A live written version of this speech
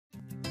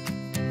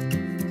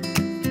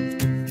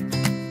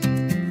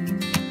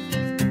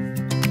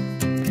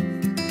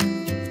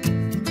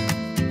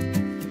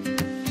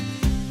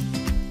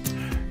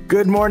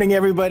Good morning,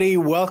 everybody.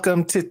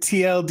 Welcome to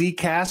TLD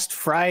Cast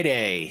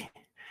Friday.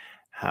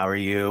 How are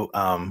you?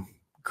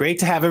 Great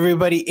to have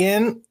everybody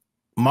in.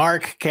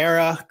 Mark,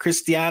 Kara,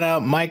 Christiana,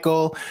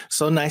 Michael,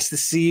 so nice to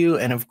see you.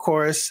 And of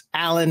course,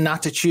 Alan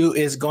Natachu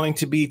is going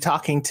to be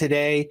talking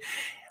today.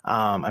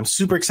 I'm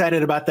super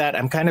excited about that.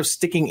 I'm kind of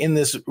sticking in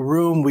this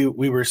room.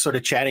 We were sort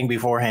of chatting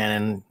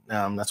beforehand,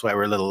 and that's why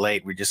we're a little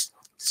late. We're just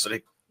sort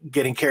of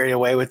getting carried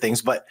away with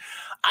things. But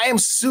I am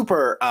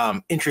super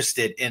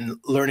interested in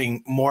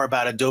learning more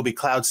about Adobe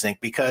Cloud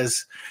Sync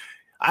because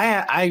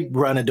I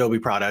run Adobe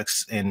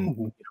products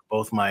in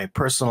both my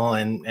personal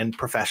and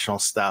professional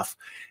stuff,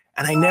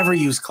 and I never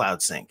use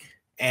Cloud Sync.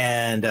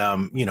 And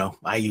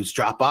I use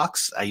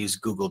Dropbox, I use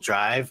Google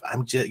Drive.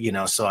 I'm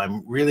just, so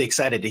I'm really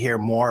excited to hear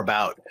more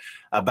about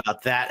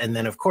that. And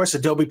then, of course,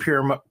 Adobe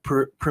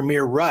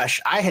Premiere Rush.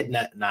 I had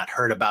not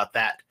heard about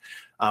that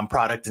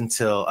product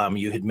until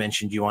you had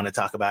mentioned you want to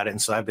talk about it.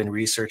 And so I've been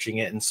researching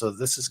it. And so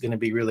this is going to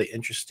be really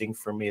interesting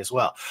for me as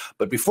well.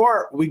 But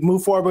before we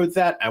move forward with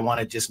that, I want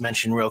to just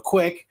mention real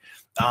quick,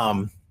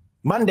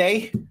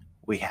 Monday,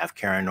 we have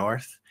Kara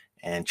North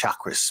and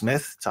Chakra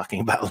Smith talking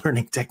about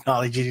learning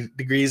technology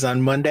degrees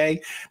on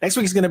Monday. Next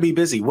week is going to be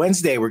busy.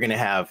 Wednesday, we're going to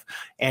have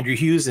Andrew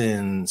Hughes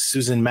and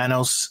Susan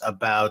Manos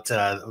about,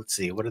 let's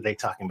see, what are they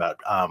talking about?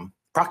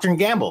 Procter &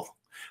 Gamble,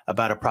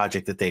 about a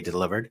project that they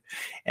delivered.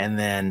 And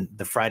then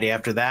the Friday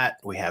after that,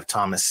 we have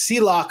Thomas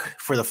Seelock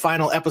for the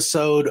final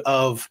episode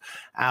of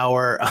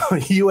our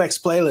UX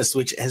playlist,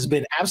 which has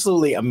been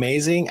absolutely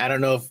amazing. I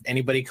don't know if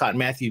anybody caught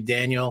Matthew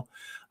Daniel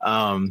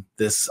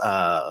this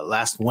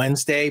last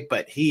Wednesday,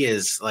 but he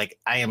is like,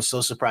 I am so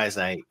surprised.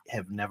 I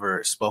have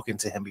never spoken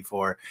to him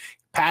before.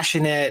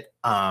 Passionate,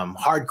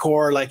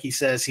 hardcore, like he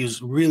says. He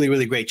was really,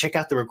 really great. Check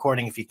out the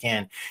recording if you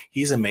can.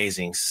 He's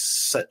amazing.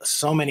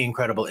 So many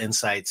incredible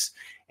insights.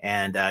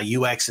 And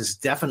UX is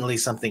definitely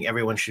something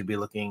everyone should be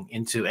looking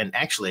into. And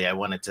actually, I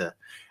wanted to,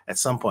 at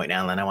some point,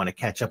 Alan, I want to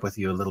catch up with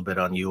you a little bit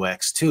on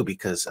UX too,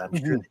 because I'm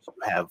sure that you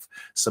have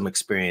some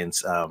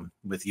experience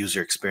with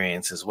user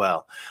experience as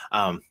well.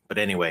 But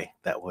anyway,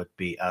 that would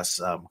be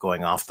us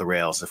going off the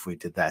rails if we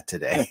did that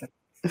today.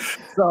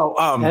 So,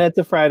 and it's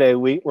a Friday.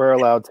 We're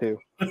allowed to.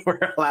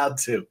 We're allowed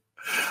to.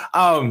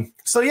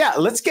 So yeah,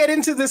 let's get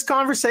into this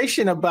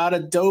conversation about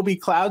Adobe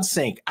Cloud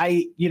Sync.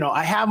 I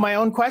have my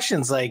own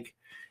questions like,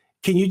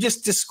 can you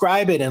just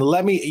describe it and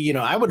let me,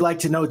 I would like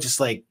to know just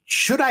like,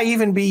 should I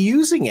even be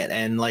using it?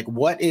 And like,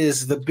 what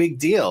is the big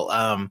deal?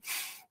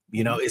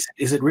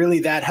 Is it really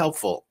that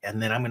helpful?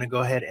 And then I'm going to go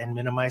ahead and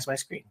minimize my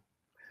screen.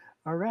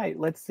 All right,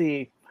 let's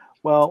see.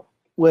 Well,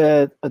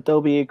 with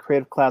Adobe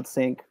Creative Cloud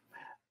Sync,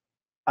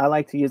 I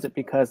like to use it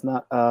because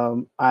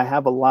I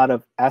have a lot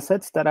of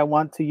assets that I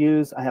want to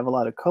use. I have a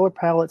lot of color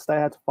palettes that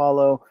I have to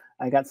follow.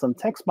 I got some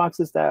text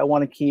boxes that I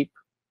want to keep.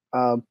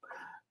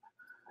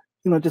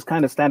 Just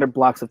kind of standard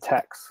blocks of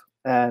text.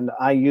 And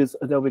I use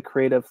Adobe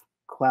Creative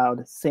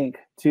Cloud Sync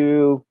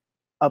to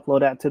upload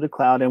that to the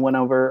cloud. And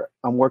whenever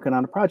I'm working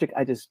on a project,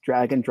 I just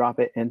drag and drop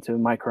it into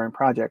my current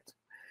project.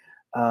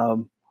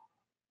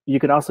 You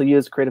could also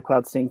use Creative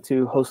Cloud Sync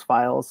to host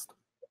files,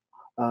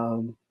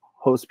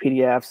 host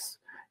PDFs.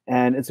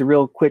 And it's a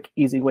real quick,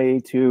 easy way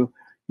to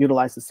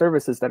utilize the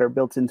services that are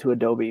built into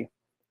Adobe,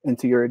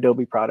 into your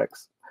Adobe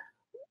products.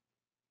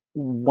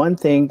 One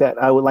thing that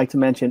I would like to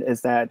mention is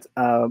that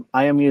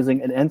I am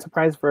using an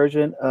enterprise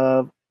version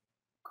of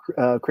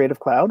Creative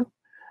Cloud,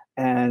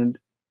 and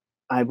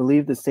I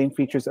believe the same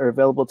features are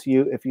available to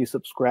you if you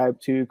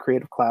subscribe to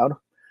Creative Cloud.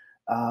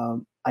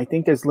 I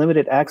think there's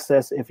limited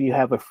access if you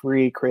have a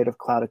free Creative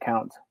Cloud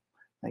account.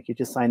 Like you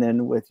just sign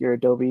in with your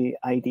Adobe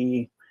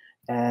ID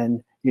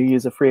and you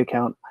use a free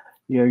account.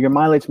 Your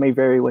mileage may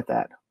vary with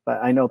that,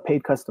 but I know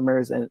paid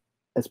customers and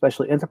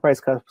especially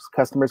enterprise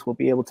customers will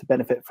be able to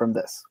benefit from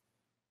this.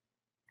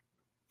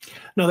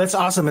 No, that's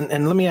awesome.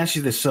 And let me ask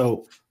you this.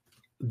 So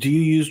do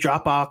you use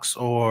Dropbox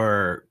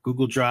or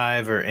Google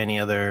Drive or any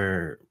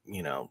other,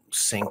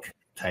 sync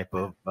type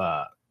of,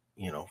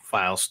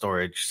 file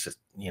storage,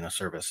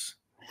 service?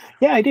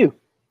 Yeah, I do.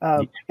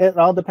 It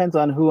all depends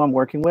on who I'm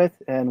working with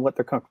and what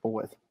they're comfortable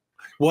with.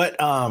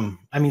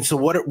 So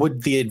what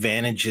would the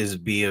advantages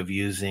be of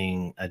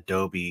using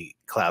Adobe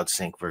Cloud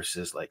Sync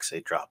versus like,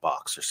 say,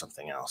 Dropbox or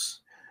something else?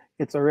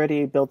 It's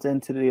already built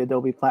into the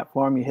Adobe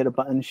platform. You hit a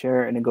button,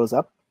 share, and it goes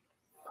up.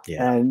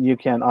 Yeah. And you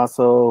can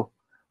also,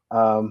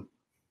 I'm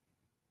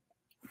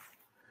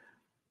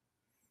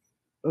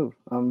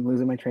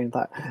losing my train of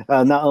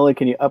thought. Not only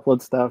can you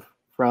upload stuff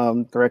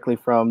directly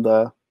from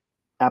the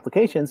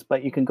applications,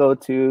 but you can go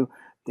to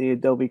the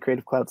Adobe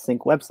Creative Cloud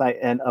Sync website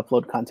and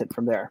upload content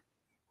from there.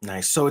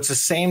 Nice. So it's the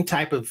same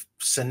type of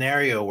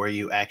scenario where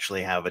you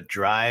actually have a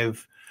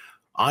drive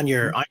on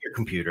your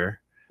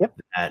computer. Yep.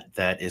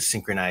 that is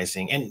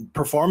synchronizing. And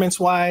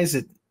performance-wise,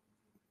 it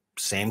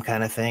same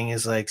kind of thing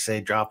as like,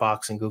 say,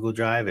 Dropbox and Google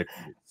Drive. It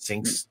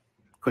syncs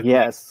quickly.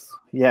 Yes.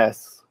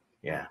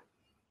 Yeah.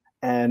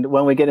 And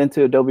when we get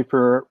into Adobe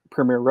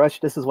Premiere Rush,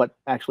 this is what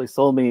actually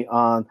sold me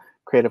on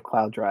Creative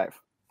Cloud Drive.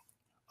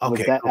 Okay.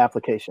 With that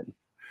application.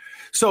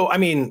 So, I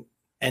mean,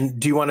 And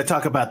do you want to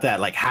talk about that,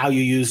 like how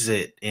you use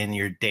it in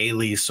your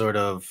daily sort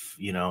of,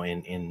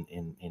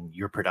 in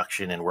your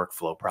production and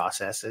workflow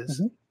processes?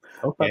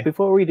 Mm-hmm. But Okay.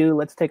 before we do,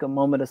 let's take a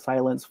moment of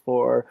silence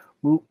for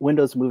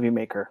Windows Movie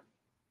Maker.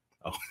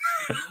 Oh.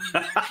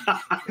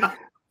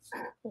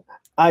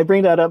 I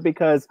bring that up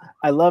because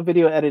I love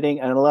video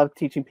editing and I love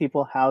teaching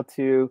people how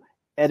to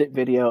edit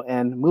video.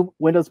 And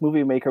Windows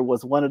Movie Maker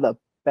was one of the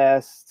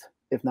best,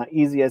 if not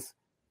easiest,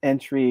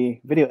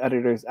 entry video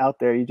editors out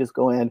there. You just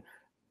go in,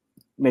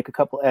 make a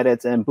couple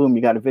edits, and boom,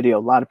 you got a video.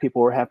 A lot of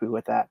people were happy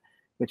with that,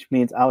 which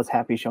means I was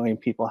happy showing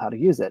people how to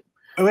use it.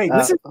 Oh, wait,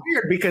 this is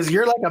weird because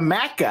you're like a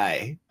Mac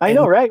guy. I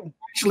know, right?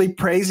 Actually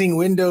praising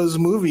Windows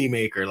Movie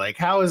Maker. Like,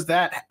 how is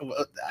that?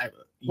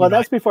 Well,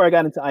 that's before I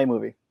got into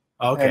iMovie.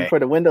 Okay. And for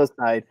the Windows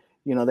side,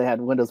 they had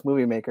Windows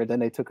Movie Maker, then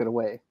they took it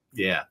away.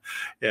 Yeah.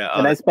 Yeah.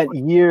 And I spent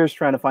years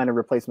trying to find a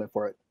replacement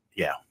for it.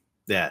 Yeah.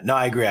 Yeah. No,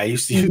 I agree. I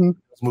used to use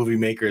Movie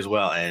Maker as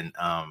well. And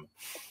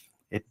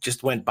it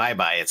just went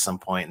bye-bye at some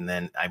point, and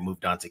then I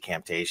moved on to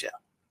Camtasia.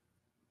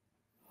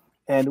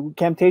 And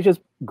Camtasia's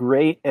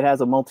great. It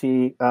has a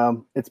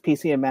it's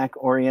PC and Mac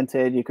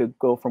oriented. You could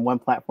go from one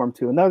platform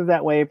to another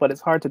that way, but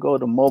it's hard to go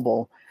to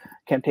mobile.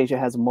 Camtasia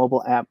has a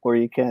mobile app where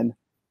you can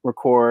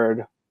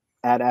record,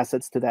 add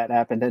assets to that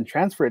app, and then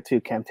transfer it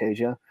to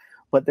Camtasia,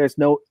 but there's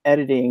no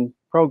editing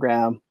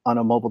program on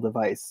a mobile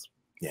device.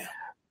 Yeah.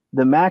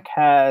 The Mac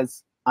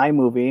has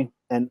iMovie,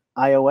 and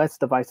iOS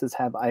devices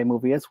have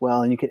iMovie as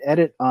well, and you can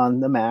edit on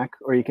the Mac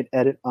or you can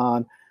edit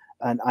on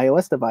an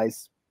iOS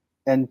device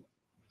and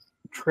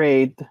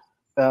trade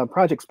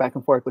projects back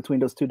and forth between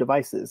those two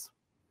devices.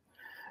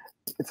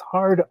 It's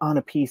hard on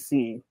a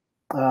PC.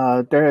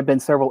 There have been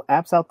several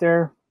apps out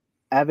there.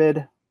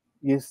 Avid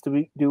used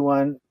to do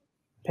one.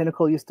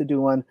 Pinnacle used to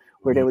do one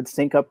where they would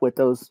sync up with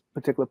those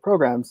particular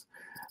programs.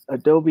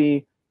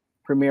 Adobe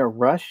Premiere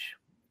Rush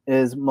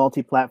is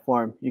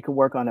multi-platform. You can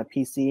work on a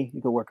PC,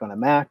 you can work on a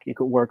Mac, you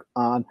can work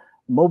on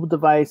a mobile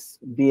device,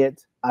 be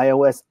it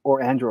iOS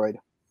or Android.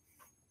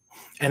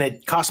 And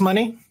it costs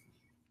money?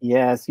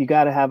 Yes, you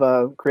got to have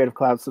a Creative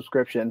Cloud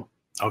subscription.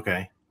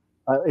 Okay.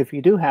 If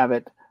you do have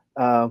it,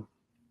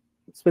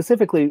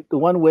 specifically the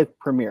one with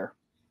Premiere.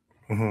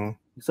 Mm-hmm.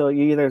 So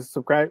you either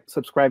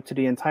subscribe to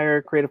the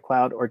entire Creative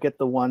Cloud or get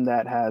the one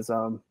that has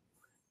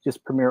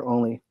just Premiere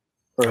only,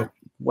 or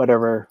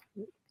whatever.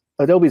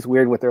 Adobe's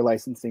weird with their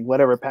licensing,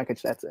 whatever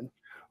package that's in.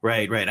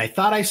 Right. I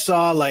thought I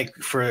saw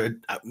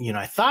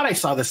I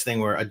saw this thing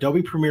where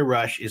Adobe Premiere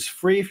Rush is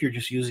free if you're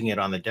just using it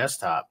on the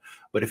desktop,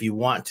 but if you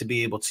want to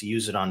be able to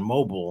use it on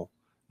mobile,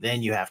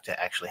 then you have to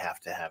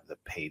have the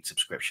paid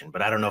subscription.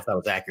 But I don't know if that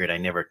was accurate. I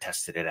never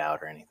tested it out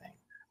or anything.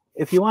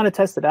 If you want to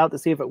test it out to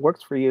see if it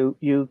works for you,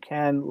 you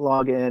can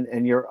log in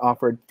and you're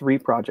offered 3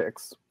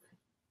 projects.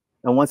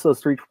 And once those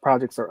 3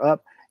 projects are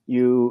up,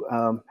 you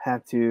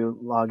have to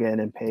log in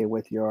and pay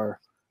with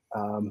your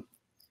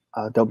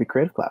Adobe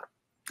Creative Cloud.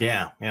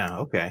 Yeah.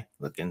 Okay.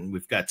 Look, and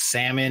we've got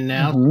Sam in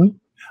now,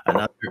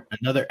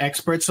 another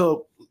expert.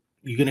 So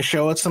you going to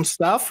show us some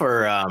stuff,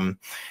 or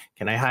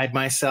can I hide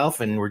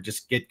myself and we're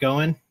just get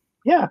going?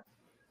 Yeah.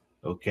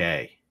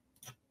 Okay.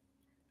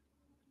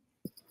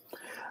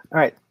 All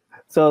right.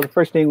 So the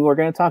first thing we're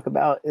going to talk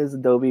about is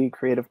Adobe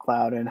Creative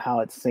Cloud and how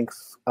it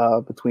syncs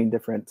between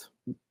different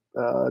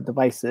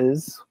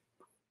devices,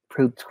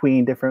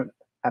 between different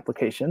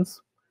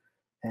applications.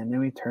 And then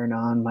we turn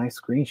on my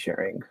screen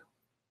sharing.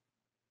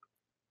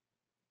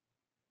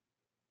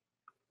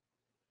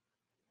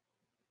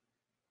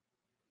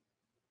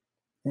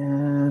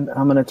 And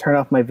I'm going to turn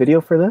off my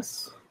video for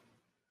this.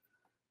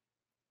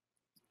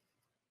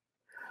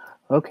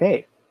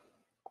 Okay.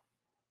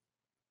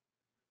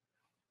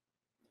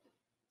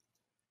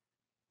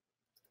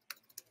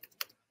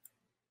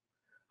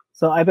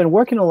 So I've been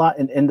working a lot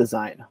in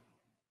InDesign.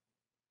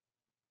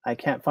 I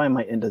can't find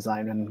my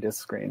InDesign on this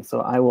screen,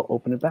 so I will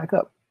open it back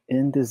up.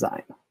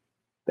 InDesign.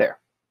 There.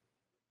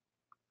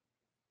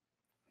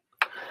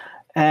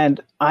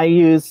 And I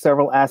use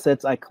several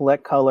assets. I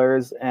collect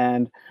colors,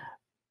 and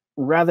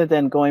rather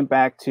than going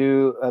back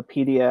to a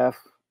PDF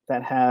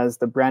that has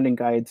the branding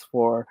guides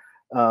for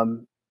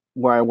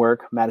where I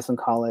work, Madison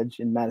College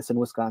in Madison,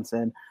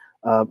 Wisconsin,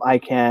 I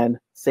can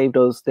save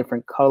those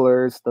different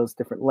colors, those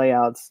different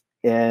layouts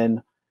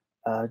in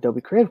Adobe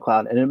Creative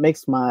Cloud, and it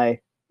makes my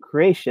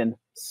creation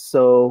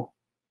so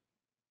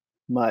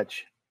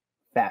much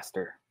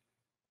faster.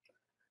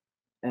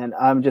 And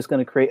I'm just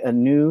going to create a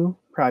new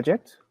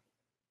project.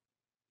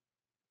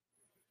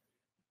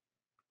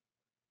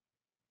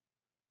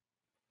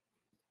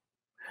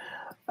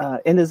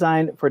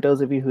 InDesign, for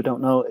those of you who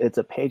don't know, it's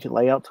a page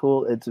layout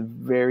tool. It's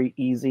very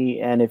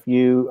easy, and if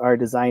you are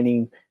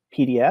designing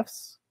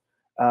PDFs,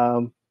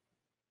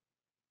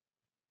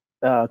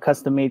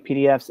 custom-made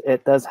PDFs,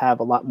 it does have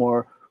a lot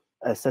more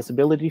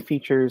accessibility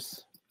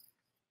features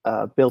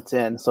built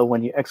in. So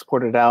when you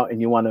export it out and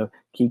you want to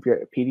keep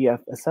your PDF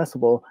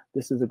accessible,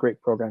 this is a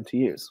great program to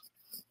use.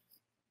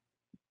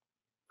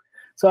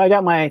 So I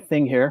got my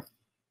thing here.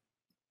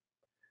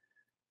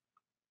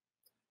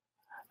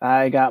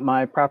 I got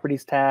my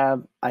properties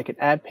tab. I can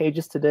add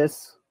pages to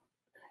this.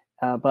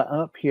 But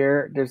up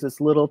here, there's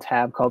this little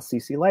tab called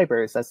CC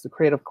Libraries. That's the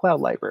Creative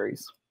Cloud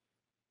Libraries.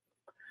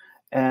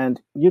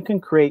 And you can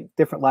create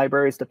different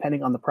libraries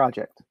depending on the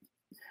project.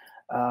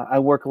 I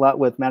work a lot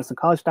with Madison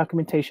College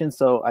documentation,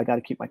 so I got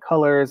to keep my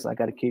colors. I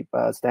got to keep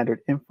a standard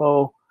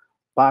info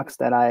box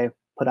that I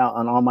put out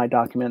on all my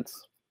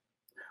documents.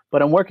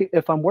 But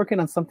if I'm working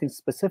on something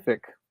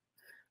specific,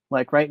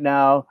 like right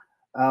now,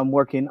 I'm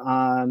working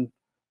on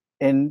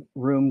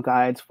in-room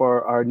guides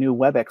for our new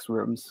WebEx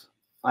rooms.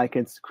 I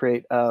could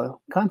create a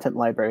content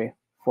library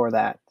for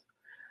that.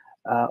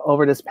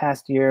 Over this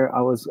past year,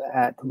 I was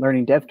at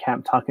Learning Dev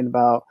Camp talking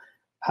about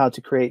how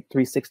to create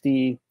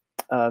 360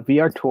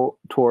 VR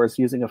tours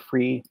using a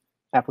free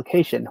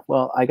application.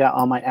 Well, I got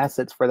all my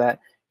assets for that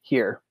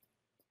here.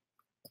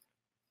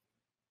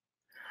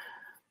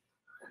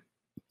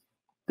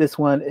 This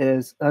one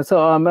is,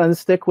 so I'm going to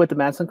stick with the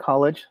Madison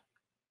College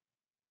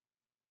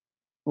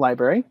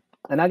library.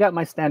 And I got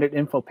my standard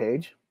info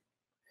page.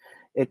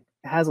 It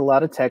has a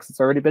lot of text. It's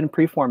already been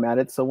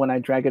pre-formatted. So when I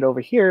drag it over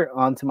here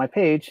onto my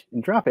page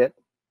and drop it,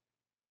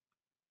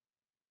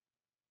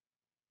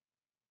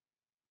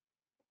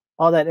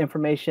 all that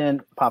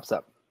information pops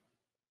up.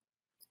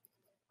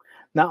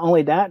 Not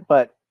only that,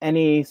 but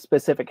any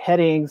specific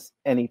headings,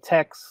 any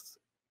text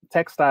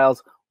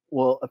styles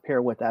will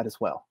appear with that as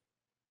well.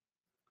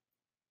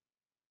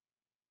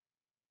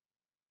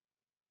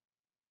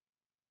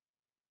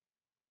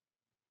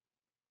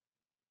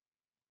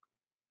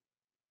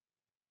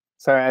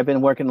 Sorry, I've been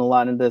working a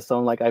lot in this,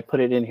 so like I put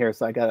it in here,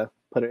 so I gotta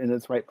put it in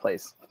its right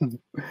place.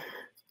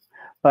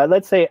 But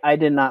let's say I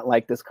did not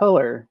like this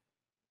color.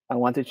 I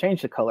want to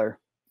change the color.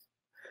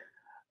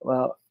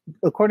 Well,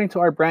 according to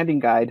our branding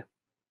guide,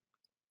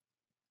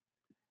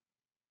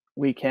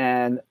 we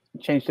can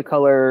change the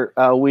color.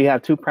 We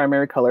have two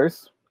primary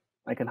colors.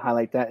 I can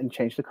highlight that and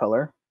change the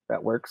color.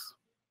 That works.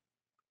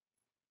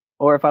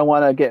 Or if I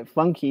want to get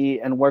funky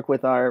and work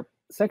with our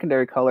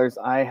secondary colors,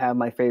 I have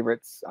my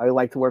favorites. I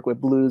like to work with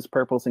blues,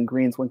 purples, and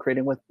greens when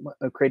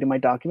creating my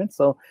documents.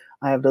 So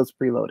I have those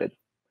preloaded.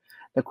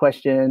 The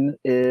question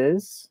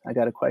is, I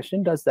got a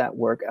question. Does that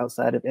work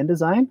outside of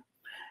InDesign?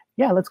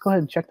 Yeah, let's go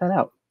ahead and check that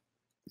out.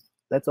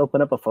 Let's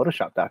open up a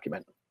Photoshop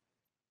document.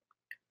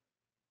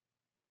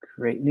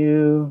 Create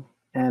new,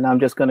 and I'm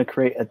just going to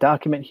create a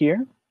document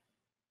here.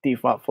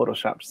 Default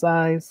Photoshop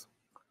size.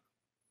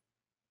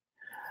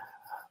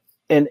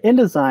 In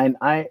InDesign,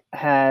 I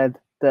had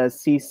the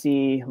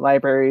CC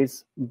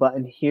Libraries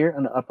button here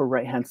on the upper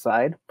right-hand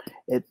side.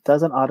 It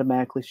doesn't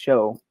automatically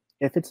show.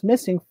 If it's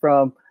missing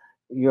from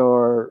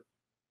your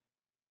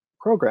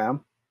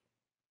program,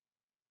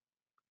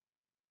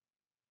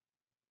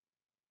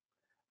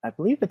 I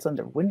believe it's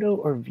under Window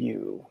or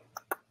View.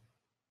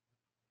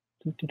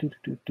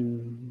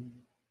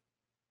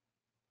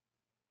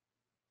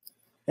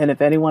 And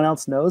if anyone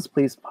else knows,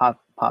 please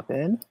pop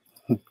in.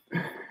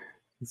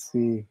 Let's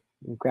see,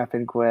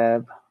 graphic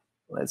web.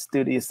 Let's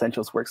do the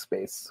Essentials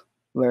workspace.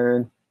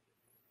 Learn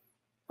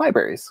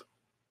libraries.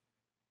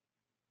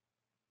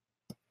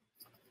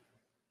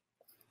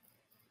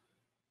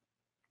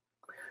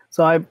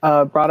 So I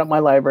brought up my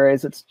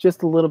libraries. It's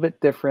just a little bit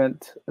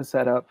different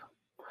setup.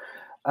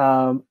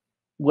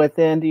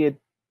 Within the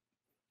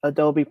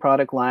Adobe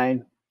product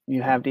line,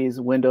 you have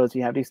these windows,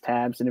 you have these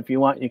tabs, and if you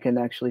want, you can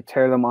actually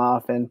tear them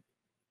off and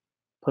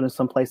put them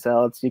someplace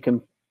else. You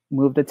can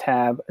move the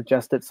tab,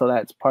 adjust it so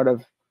that it's part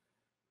of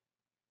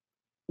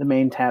the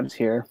main tabs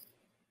here.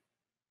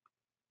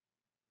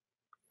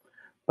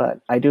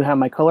 But I do have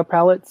my color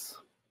palettes,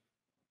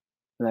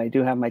 and I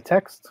do have my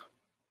text.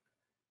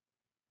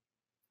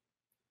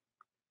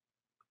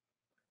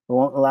 It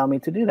won't allow me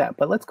to do that,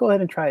 but let's go ahead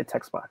and try a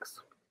text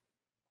box.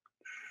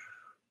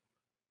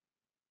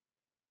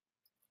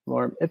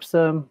 Lorem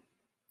ipsum.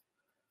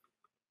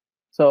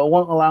 So it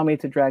won't allow me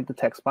to drag the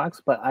text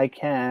box, but I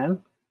can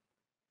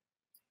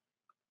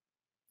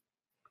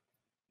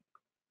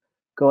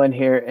go in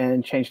here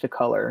and change the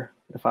color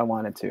if I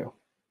wanted to.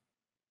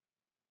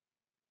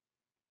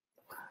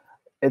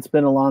 It's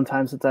been a long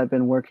time since I've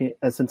been working,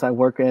 since I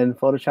work in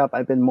Photoshop.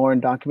 I've been more in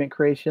document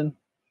creation.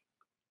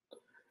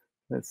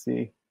 Let's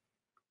see.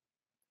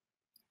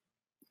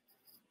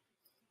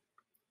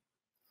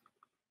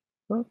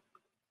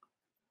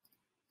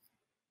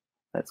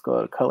 Let's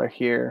go to color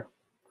here.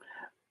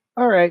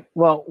 All right,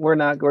 well, we're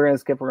gonna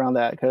skip around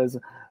that because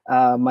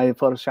my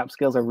Photoshop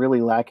skills are really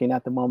lacking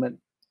at the moment.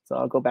 So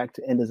I'll go back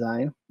to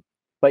InDesign.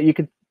 But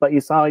you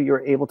saw you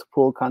were able to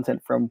pull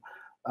content from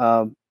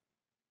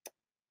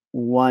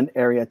one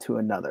area to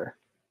another.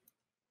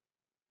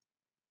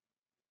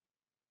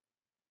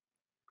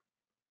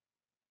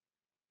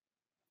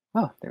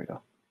 Oh, there we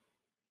go.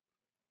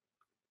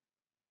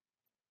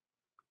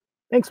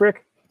 Thanks,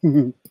 Rick.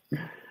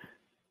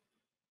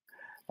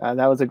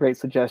 That was a great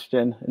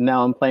suggestion. And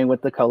now I'm playing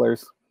with the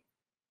colors.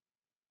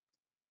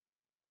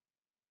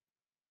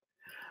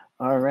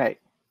 All right.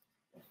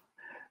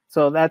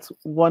 So that's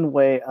one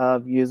way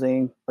of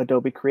using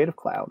Adobe Creative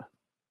Cloud.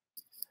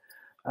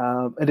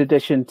 In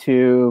addition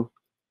to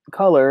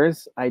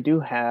colors, I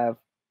do have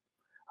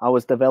I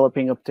was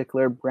developing a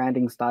particular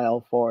branding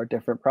style for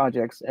different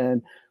projects.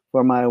 And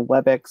for my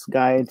WebEx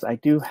guides, I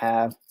do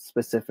have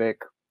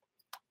specific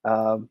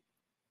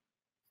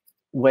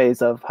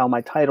ways of how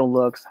my title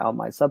looks, how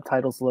my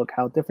subtitles look,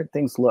 how different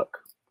things look.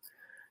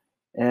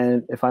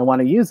 And if I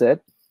want to use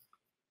it,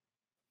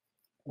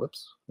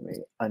 whoops, let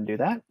me undo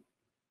that.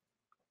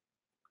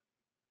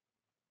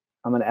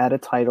 I'm going to add a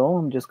title.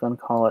 I'm just going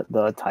to call it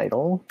the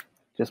title,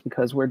 just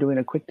because we're doing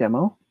a quick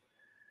demo.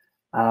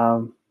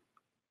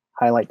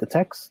 Highlight the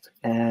text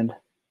and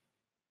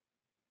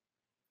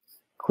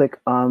click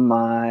on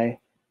my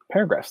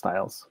paragraph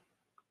styles.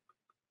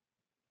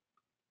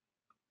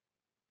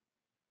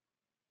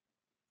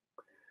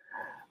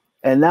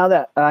 And now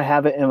that I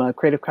have it in my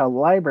Creative Cloud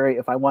library,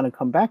 if I want to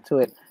come back to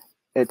it,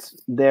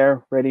 it's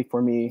there ready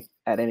for me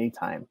at any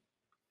time.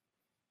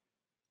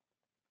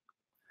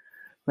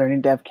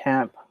 Learning Dev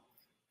Camp,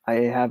 I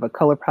have a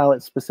color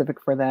palette specific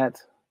for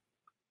that.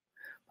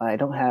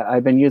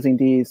 I've been using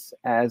these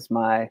as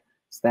my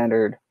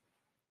standard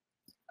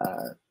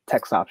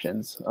text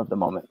options of the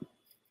moment.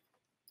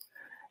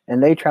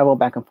 And they travel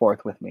back and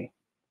forth with me.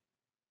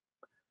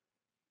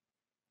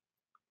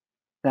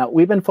 Now,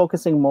 we've been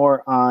focusing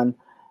more on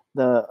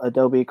the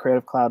Adobe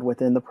Creative Cloud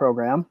within the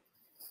program.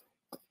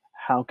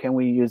 How can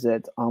we use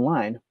it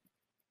online?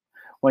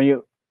 When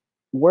you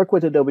work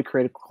with Adobe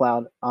Creative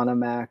Cloud on a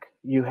Mac,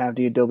 you have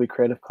the Adobe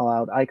Creative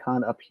Cloud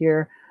icon up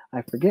here.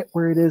 I forget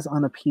where it is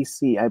on a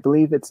PC. I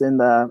believe it's in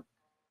the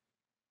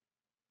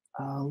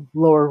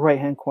lower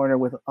right-hand corner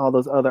with all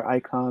those other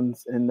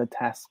icons in the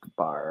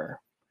taskbar.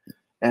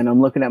 And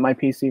I'm looking at my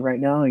PC right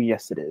now.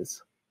 Yes, it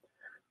is.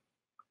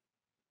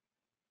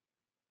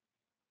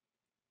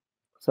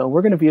 So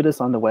we're going to view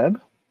this on the web.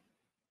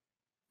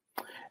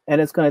 And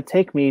it's going to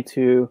take me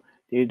to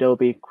the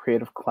Adobe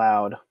Creative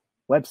Cloud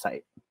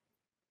website.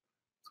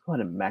 Let's go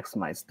ahead and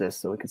maximize this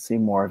so we can see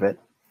more of it.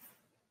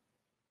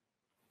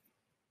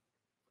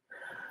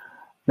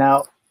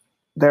 Now,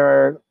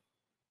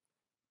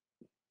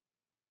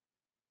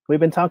 we've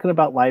been talking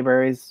about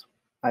libraries.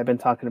 I've been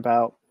talking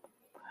about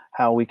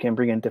how we can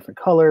bring in different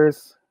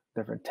colors,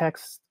 different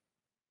text.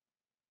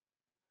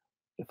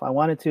 If I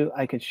wanted to,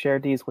 I could share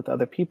these with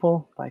other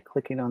people by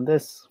clicking on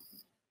this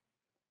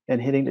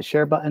and hitting the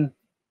share button.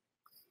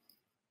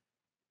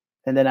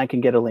 And then I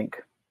can get a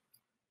link.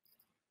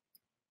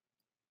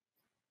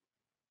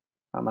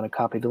 I'm going to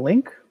copy the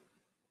link.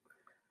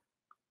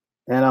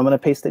 And I'm going to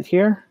paste it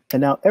here.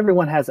 And now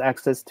everyone has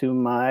access to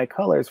my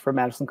colors for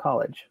Madison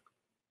College.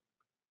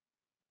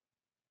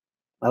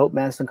 I hope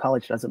Madison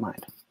College doesn't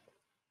mind.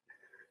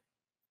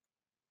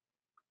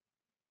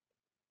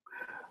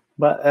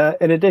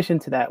 But in addition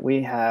to that,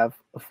 we have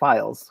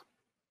files.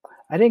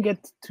 I didn't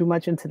get too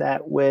much into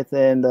that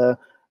within the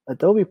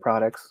Adobe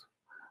products,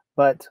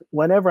 but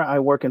whenever I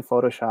work in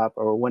Photoshop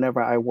or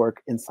whenever I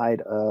work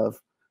inside of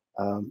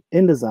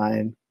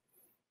InDesign,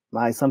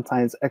 I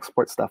sometimes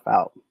export stuff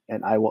out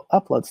and I will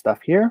upload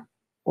stuff here,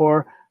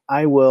 or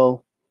I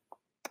will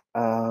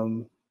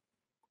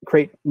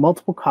create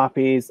multiple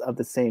copies of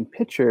the same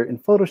picture in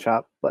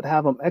Photoshop, but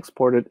have them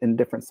exported in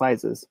different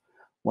sizes,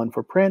 one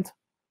for print,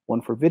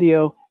 one for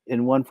video,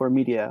 and one for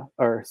media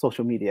or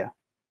social media.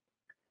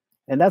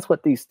 And that's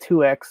what these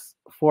 2x,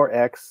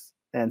 4x,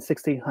 and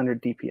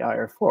 1600 DPI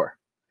are for.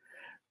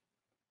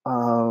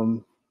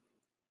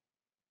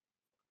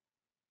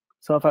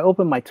 So if I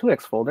open my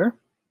 2x folder,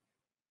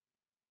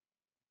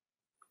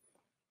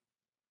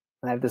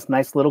 I have this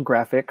nice little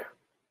graphic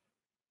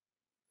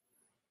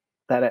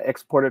that I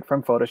exported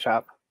from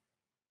Photoshop.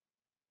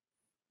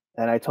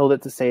 And I told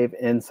it to save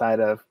inside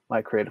of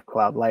my Creative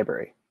Cloud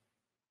library.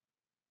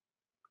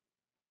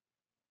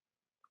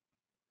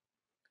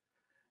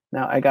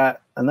 Now I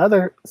got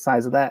another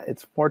size of that.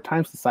 It's 4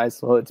 times the size,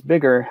 so it's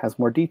bigger, has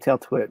more detail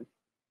to it.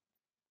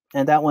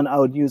 And that one I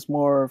would use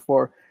more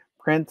for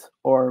print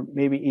or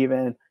maybe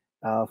even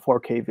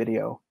 4K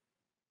video.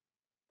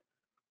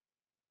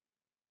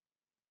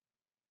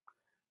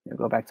 I'll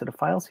go back to the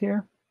files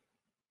here.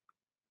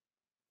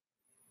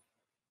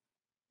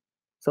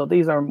 So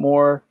these are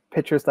more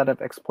pictures that I've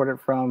exported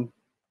from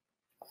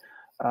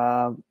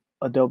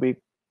Adobe,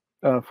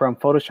 from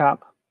Photoshop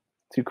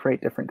to create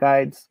different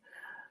guides.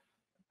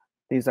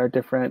 These are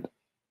different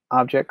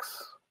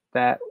objects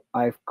that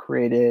I've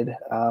created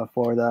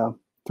for the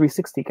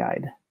 360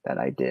 guide that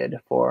I did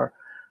for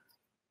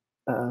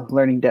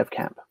Learning Dev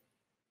Camp.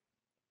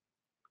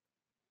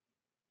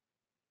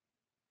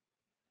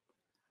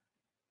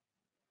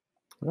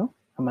 Well,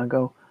 I'm going to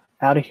go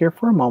out of here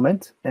for a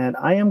moment, and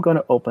I am going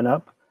to open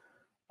up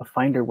a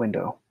Finder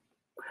window.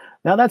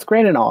 Now that's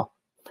great and all.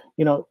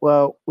 You know,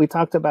 well, we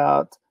talked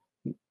about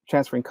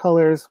transferring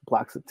colors,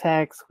 blocks of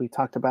text. We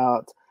talked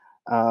about,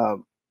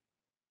 well,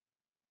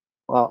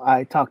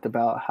 I talked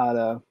about how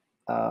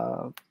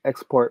to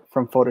export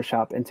from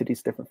Photoshop into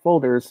these different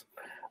folders.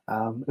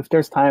 If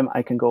there's time,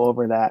 I can go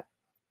over that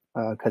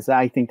because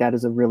I think that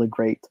is a really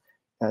great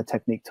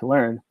technique to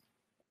learn.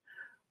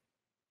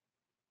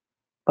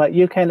 But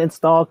you can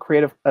install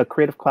a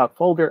Creative Cloud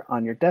folder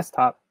on your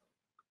desktop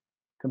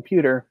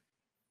computer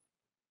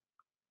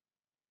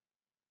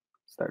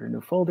Start a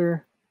new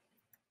folder.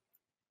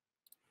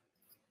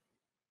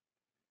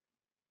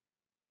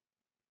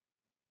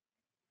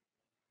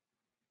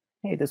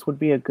 Hey, this would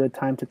be a good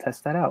time to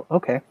test that out.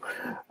 Okay.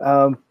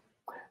 You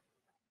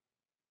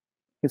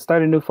can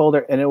start a new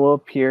folder and it will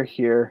appear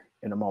here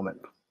in a moment.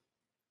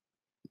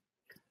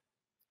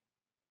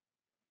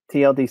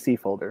 TLDC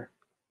folder.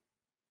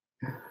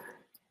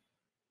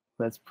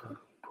 Let's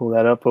pull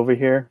that up over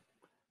here.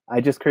 I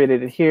just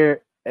created it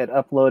here. It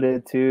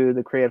uploaded to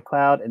the Creative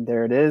Cloud, and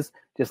there it is,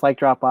 just like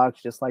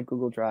Dropbox, just like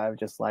Google Drive,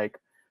 just like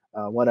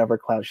whatever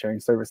cloud sharing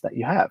service that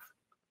you have.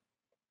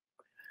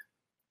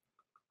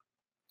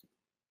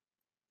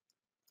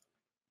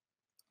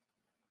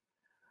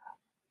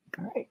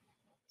 All right,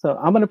 so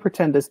I'm going to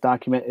pretend this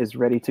document is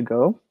ready to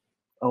go.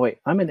 Oh, wait,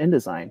 I'm in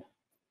InDesign.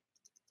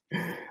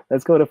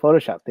 Let's go to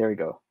Photoshop. There we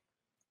go.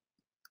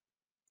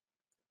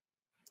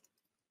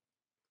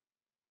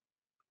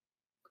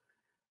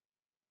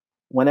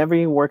 Whenever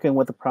you're working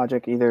with a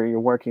project, either you're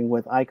working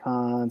with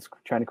icons,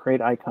 trying to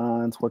create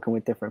icons, working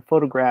with different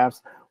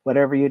photographs,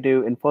 whatever you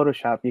do in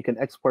Photoshop, you can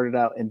export it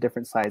out in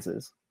different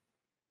sizes.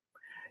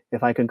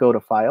 If I can go to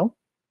File,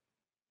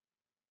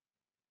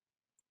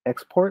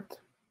 Export,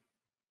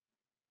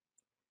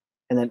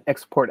 and then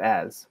Export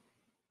As.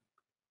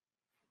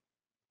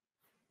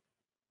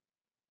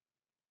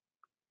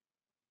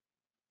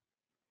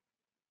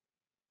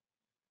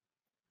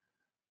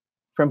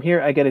 From here,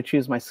 I get to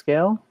choose my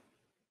scale,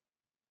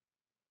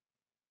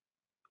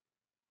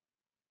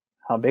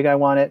 how big I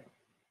want it.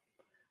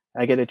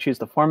 I get to choose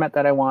the format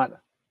that I want,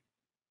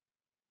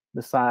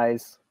 the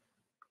size.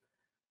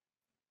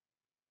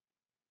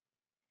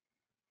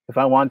 If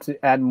I want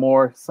to add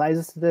more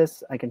sizes to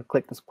this, I can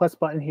click this plus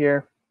button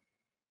here.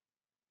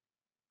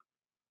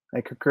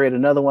 I could create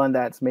another one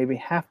that's maybe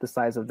half the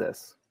size of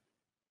this.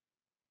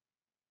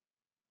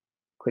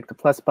 Click the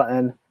plus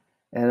button,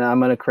 and I'm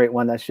going to create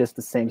one that's just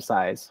the same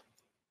size.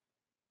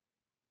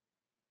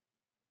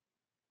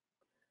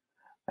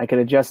 I can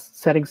adjust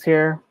settings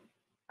here.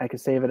 I can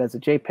save it as a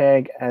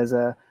JPEG, as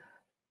a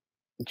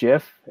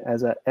GIF,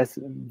 as a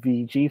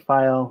SVG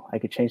file. I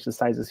could change the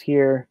sizes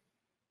here,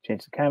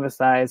 change the canvas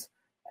size,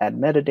 add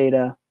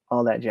metadata,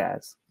 all that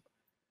jazz.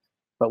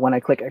 But when I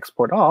click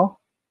Export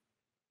All,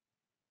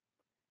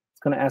 it's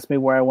going to ask me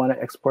where I want to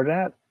export it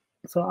at.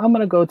 So I'm going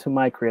to go to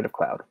my Creative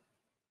Cloud.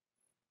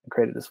 I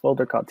created this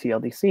folder called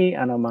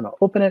TLDC, and I'm going to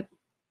open it.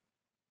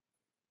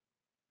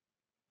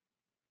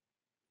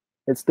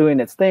 It's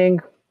doing its thing.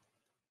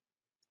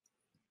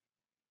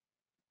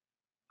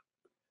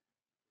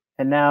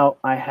 And now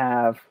I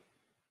have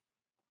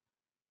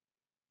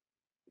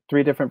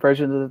 3 different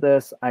versions of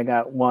this. I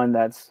got one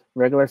that's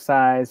regular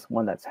size,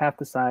 one that's half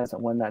the size,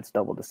 and one that's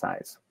double the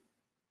size.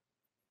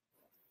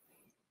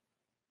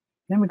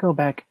 Then we go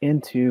back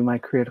into my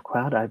Creative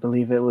Cloud. I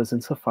believe it was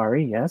in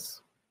Safari, yes.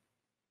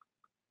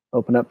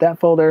 Open up that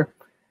folder,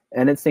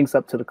 and it syncs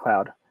up to the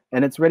cloud.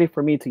 And it's ready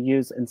for me to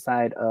use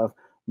inside of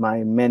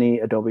my many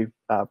Adobe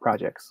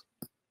projects.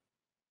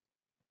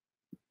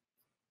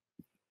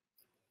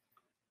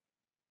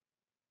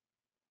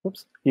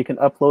 Oops, you can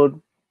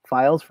upload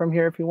files from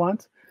here if you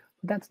want.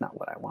 But that's not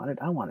what I wanted.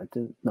 I wanted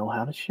to know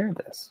how to share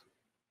this.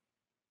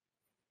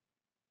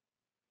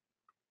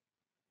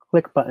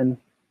 Click button,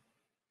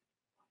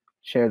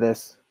 share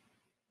this,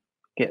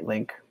 get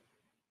link.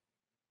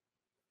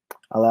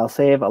 Allow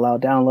save, allow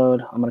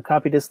download. I'm going to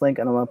copy this link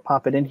and I'm going to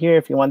pop it in here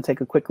if you want to take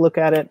a quick look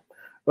at it.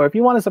 Or if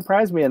you want to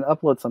surprise me and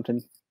upload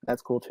something,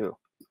 that's cool too.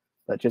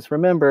 But just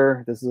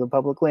remember, this is a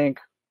public link.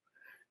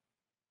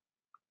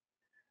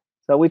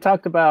 So we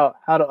talked about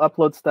how to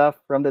upload stuff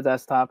from the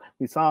desktop.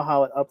 We saw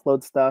how it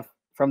uploads stuff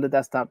from the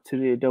desktop to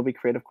the Adobe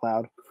Creative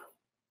Cloud.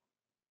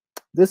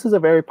 This is a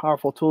very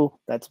powerful tool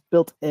that's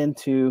built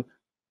into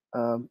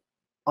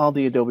all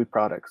the Adobe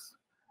products.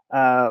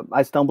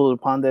 I stumbled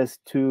upon this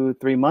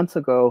 2-3 months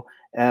ago,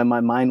 and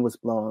my mind was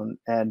blown.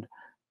 And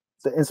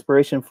the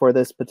inspiration for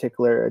this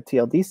particular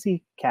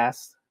TLDC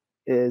cast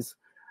is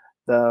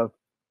the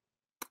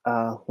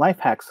life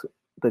hacks,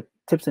 the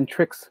tips and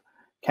tricks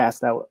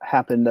cast that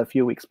happened a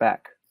few weeks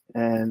back.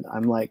 And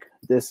I'm like,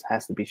 this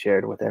has to be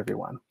shared with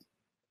everyone.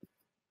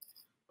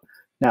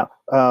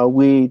 Now,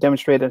 we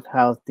demonstrated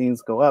how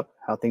things go up,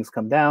 how things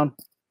come down.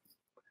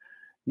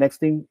 Next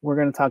thing we're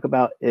going to talk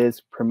about is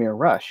Premiere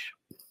Rush.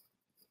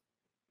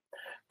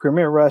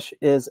 Premiere Rush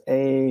is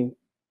a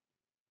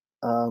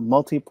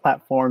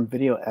multi-platform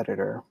video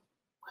editor.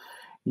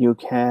 You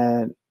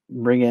can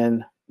bring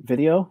in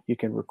video, you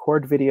can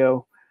record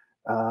video,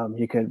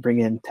 you can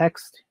bring in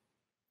text,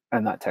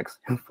 not text,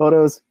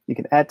 photos, you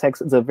can add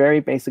text. It's a very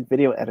basic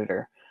video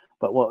editor.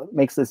 But what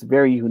makes this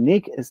very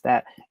unique is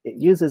that it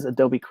uses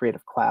Adobe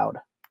Creative Cloud.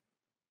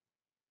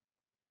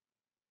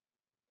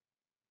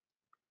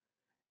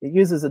 It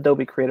uses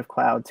Adobe Creative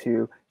Cloud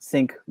to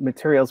sync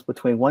materials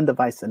between one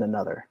device and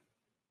another.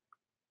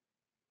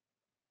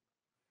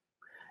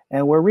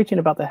 And we're reaching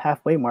about the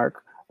halfway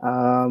mark.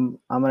 I'm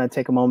going to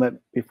take a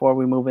moment before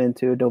we move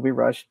into Adobe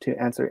Rush to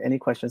answer any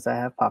questions that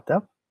have popped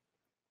up.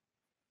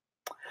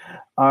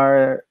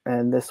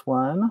 And this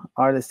one,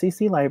 are the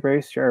CC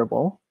libraries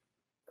shareable?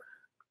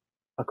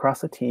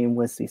 across a team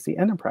with CC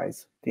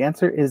Enterprise? The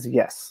answer is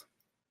yes.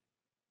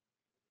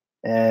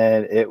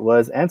 And it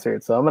was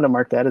answered. So I'm going to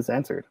mark that as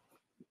answered.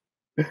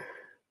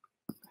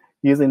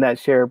 Using that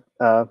share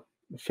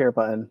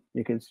button,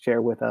 you can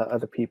share with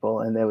other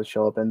people, and they would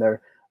show up in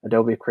their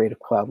Adobe Creative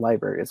Cloud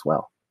library as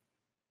well.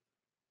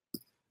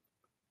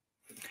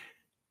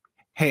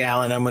 Hey,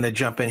 Alan, I'm going to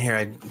jump in here.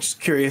 I'm just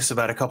curious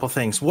about a couple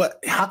things.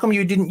 How come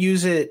you didn't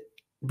use it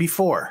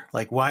before?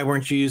 Like, why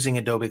weren't you using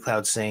Adobe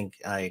Cloud Sync?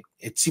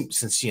 It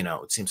seems,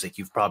 it seems like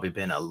you've probably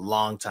been a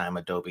long time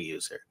Adobe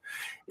user.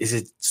 Is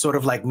it sort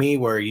of like me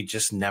where you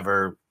just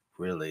never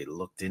really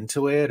looked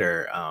into it,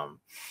 or?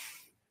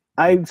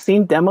 I've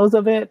seen demos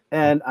of it,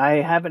 and I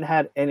haven't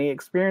had any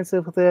experience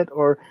with it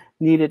or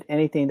needed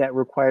anything that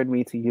required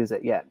me to use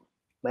it yet.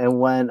 And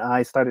when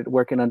I started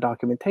working on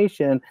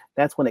documentation,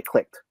 that's when it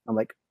clicked. I'm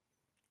like,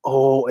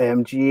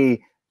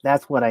 OMG,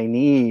 that's what I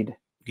need.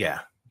 Yeah.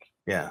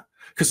 Yeah.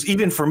 Because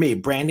even for me,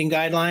 branding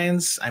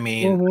guidelines, I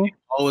mean, I'm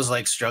always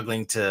like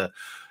struggling to,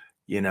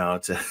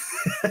 to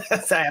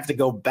I have to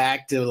go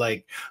back to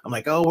like, I'm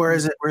like, oh, where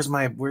is it? Where's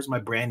my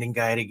branding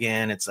guide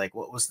again? It's like,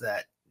 what was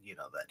that,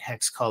 that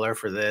hex color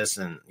for this?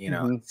 And,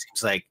 it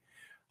seems like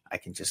I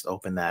can just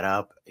open that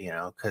up,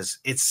 because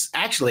it's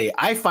actually,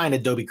 I find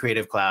Adobe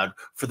Creative Cloud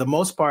for the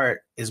most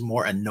part is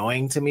more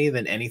annoying to me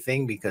than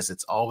anything, because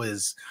it's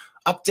always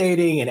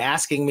updating and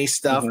asking me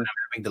stuff, and I'm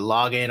having to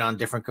log in on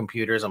different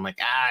computers. I'm like,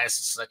 this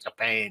is such a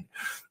pain.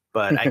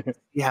 But I can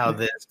see how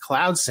this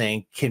Cloud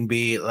Sync can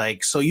be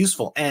like so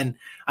useful. And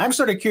I'm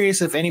sort of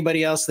curious if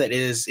anybody else that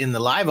is in the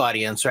live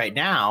audience right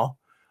now,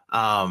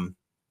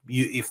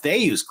 if they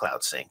use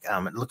Cloud Sync.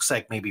 It looks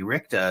like maybe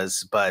Rick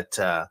does, but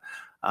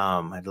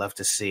I'd love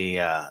to see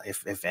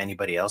if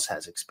anybody else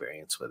has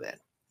experience with it.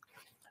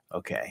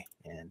 Okay,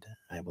 and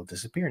I will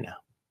disappear now.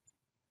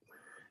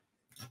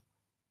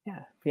 Yeah,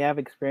 if you have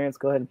experience,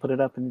 go ahead and put it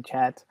up in the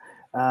chat.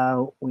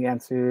 We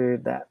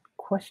answered that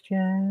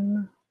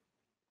question.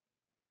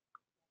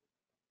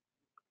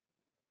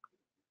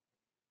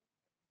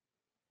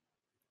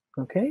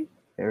 Okay,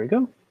 there we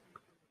go.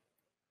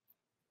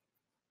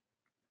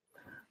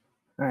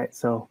 All right,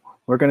 so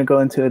we're going to go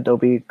into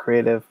Adobe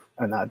Creative,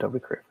 not Adobe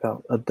Creative,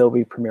 no,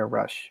 Adobe Premiere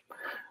Rush.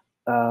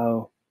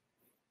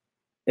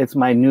 It's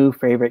my new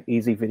favorite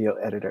easy video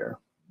editor.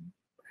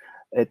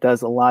 It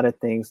does a lot of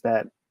things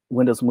that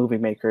Windows Movie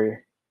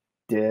Maker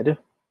did.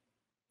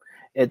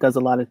 It does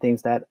a lot of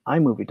things that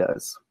iMovie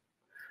does.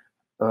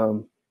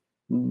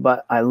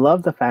 But I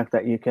love the fact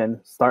that you can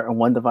start on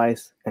one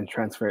device and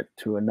transfer it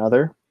to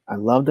another. I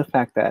love the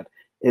fact that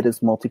it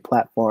is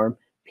multi-platform,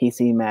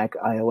 PC, Mac,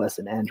 iOS,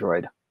 and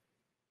Android.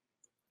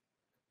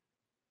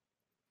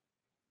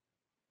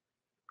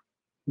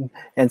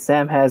 And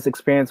Sam has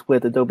experience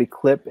with Adobe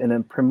Clip and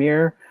then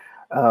Premiere.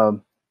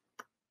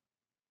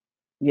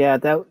 Yeah,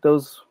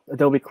 those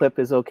Adobe Clip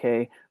is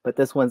okay, but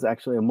this one's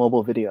actually a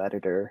mobile video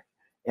editor.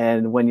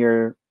 And when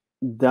you're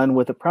done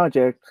with a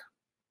project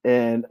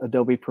in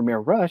Adobe Premiere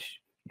Rush,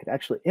 you can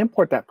actually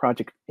import that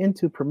project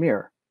into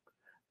Premiere.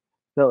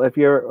 So if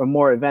you're a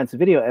more advanced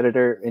video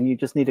editor and you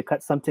just need to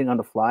cut something on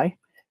the fly,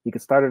 you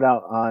can start it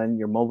out on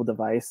your mobile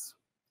device,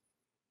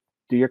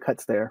 do your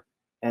cuts there,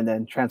 and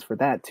then transfer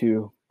that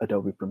to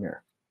Adobe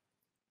Premiere.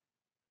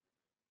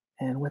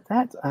 And with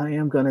that, I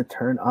am going to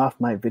turn off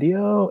my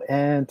video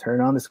and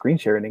turn on the screen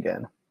sharing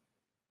again.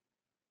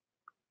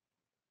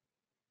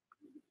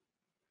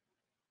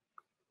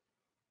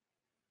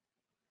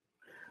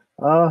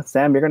 Oh,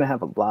 Sam, you're going to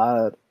have a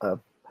lot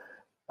of,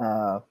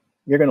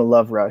 you're going to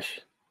love Rush.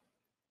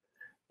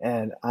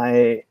 And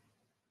I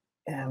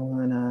am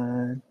going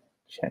to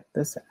check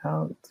this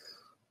out.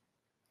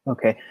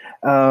 Okay,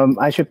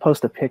 I should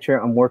post a picture.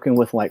 I'm working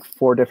with like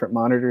 4 different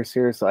monitors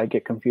here, so I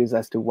get confused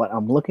as to what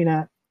I'm looking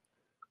at.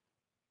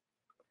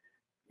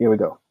 Here we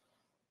go.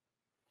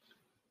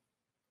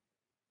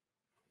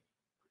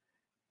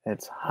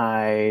 Let's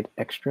hide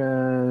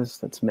extras.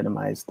 Let's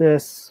minimize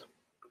this.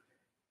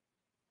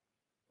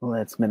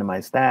 Let's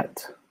minimize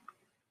that.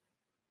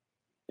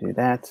 Do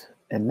that.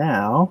 And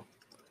now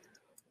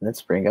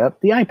let's bring up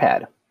the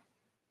iPad.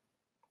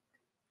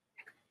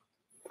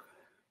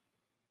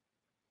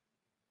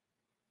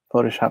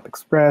 Photoshop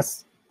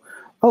Express.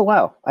 Oh,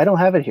 wow, I don't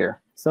have it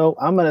here. So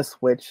I'm going to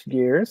switch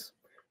gears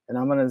and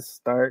I'm going to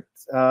start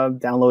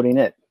downloading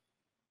it.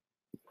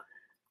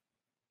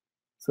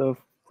 So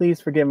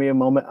please forgive me a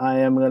moment. I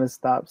am going to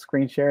stop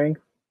screen sharing.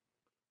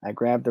 I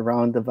grabbed the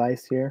wrong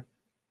device here.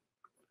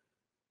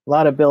 A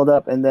lot of build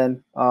up, and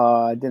then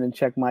I didn't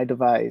check my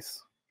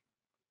device.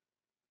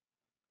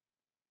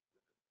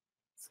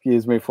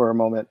 Excuse me for a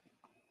moment.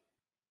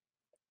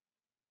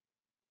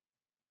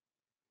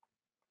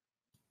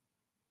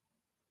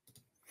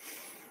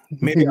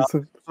 Maybe I'll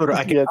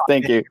I can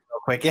thank you. Real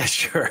quick. Yeah,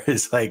 sure.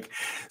 It's like,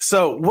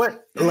 so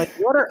what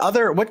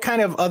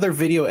kind of other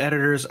video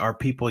editors are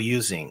people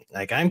using?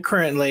 Like I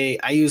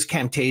use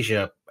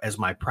Camtasia as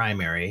my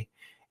primary,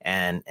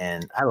 and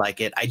I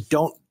like it. I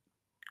don't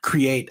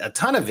create a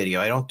ton of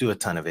video. I don't do a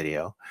ton of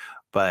video,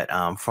 But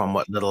from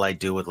what little I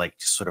do with like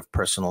just sort of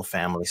personal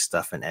family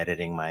stuff and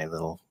editing my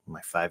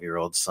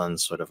 5-year-old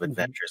son's sort of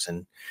adventures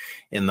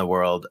in the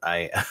world,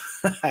 I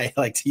I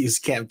like to use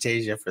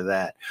Camtasia for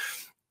that.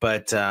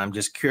 But I'm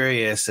just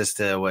curious as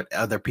to what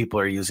other people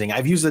are using.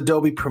 I've used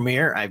Adobe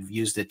Premiere. I've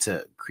used it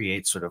to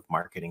create sort of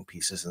marketing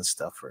pieces and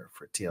stuff for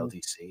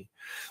TLDC.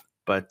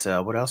 But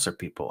what else are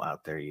people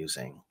out there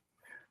using?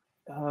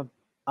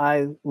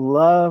 I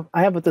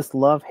have this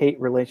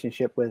love-hate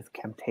relationship with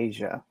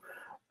Camtasia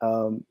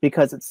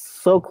because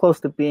it's so close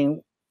to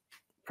being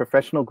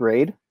professional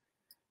grade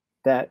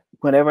that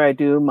whenever I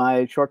do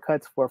my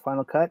shortcuts for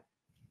Final Cut,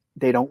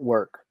 they don't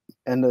work.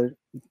 And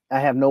I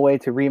have no way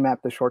to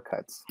remap the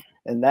shortcuts.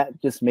 And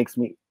that just makes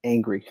me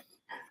angry.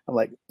 I'm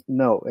like,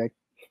 no.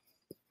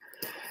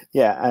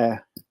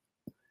 Because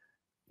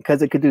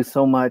it could do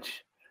so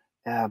much,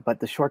 but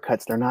the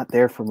shortcuts, they're not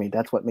there for me.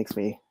 That's what makes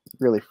me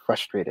really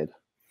frustrated.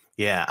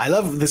 Yeah, I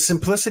love the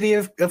simplicity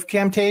of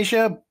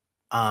Camtasia.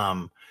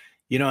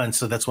 And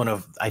so that's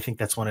I think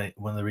that's one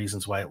of the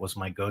reasons why it was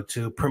my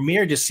go-to.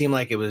 Premiere just seemed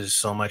like it was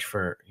so much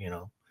for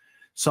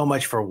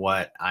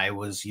what I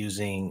was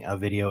using a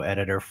video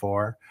editor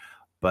for,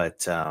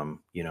 but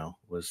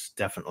was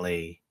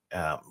definitely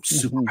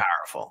super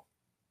powerful.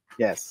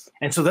 Yes.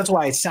 And so that's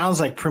why it sounds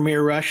like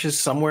Premiere Rush is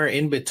somewhere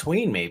in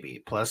between,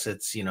 maybe. Plus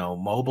it's,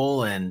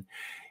 mobile and,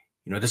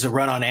 does it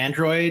run on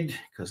Android?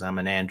 Because I'm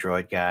an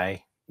Android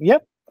guy.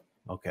 Yep.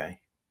 Okay,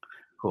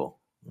 cool.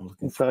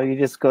 And so you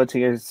just go to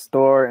your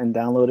store and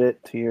download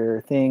it to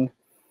your thing.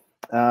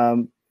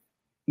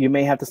 You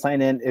may have to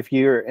sign in. If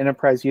you're an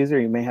enterprise user,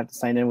 you may have to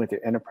sign in with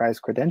your enterprise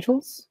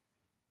credentials.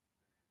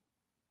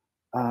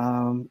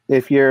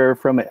 If you're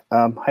from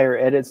a higher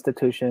ed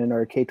institution or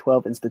a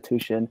K-12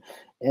 institution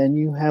and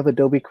you have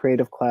Adobe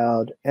Creative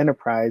Cloud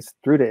Enterprise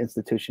through the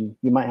institution,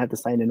 you might have to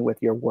sign in with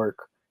your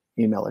work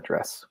email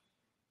address.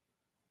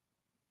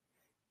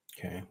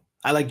 Okay.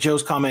 I like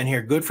Joe's comment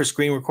here. Good for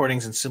screen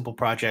recordings and simple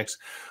projects,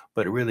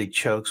 but it really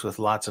chokes with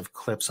lots of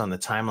clips on the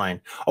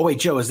timeline. Oh, wait,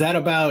 Joe,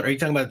 are you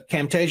talking about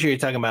Camtasia or are you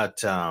talking about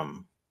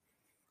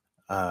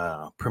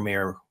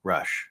Premiere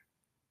Rush?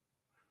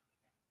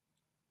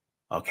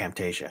 Oh,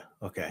 Camtasia.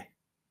 Okay.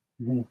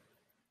 Mm-hmm.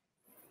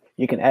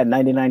 You can add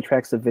 99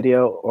 tracks of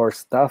video or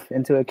stuff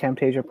into a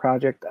Camtasia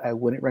project. I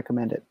wouldn't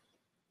recommend it.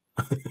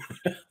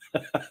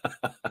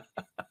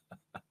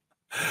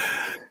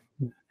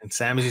 And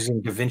Sam is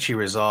using DaVinci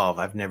Resolve.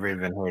 I've never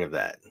even heard of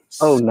that.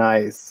 Oh,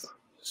 nice.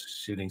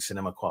 Shooting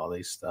cinema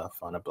quality stuff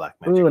on a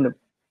Blackmagic.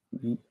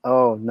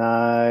 Oh,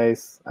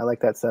 nice. I like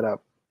that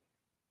setup.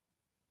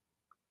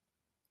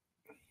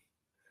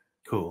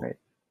 Cool. Right.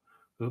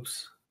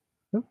 Oops.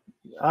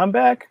 I'm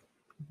back.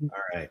 All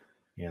right.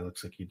 Yeah, it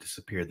looks like you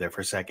disappeared there for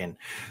a second.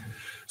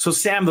 So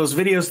Sam, those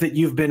videos that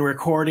you've been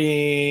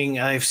recording,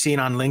 I've seen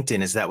on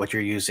LinkedIn. Is that what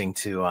you're using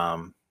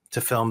to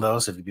film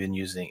those? Have you been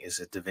using, is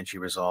it DaVinci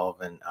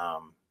Resolve and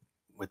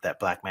with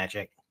that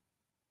Blackmagic?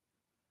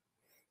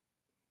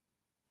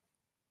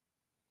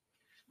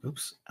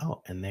 Oops.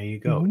 Oh, and there you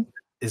go. Mm-hmm.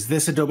 Is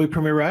this Adobe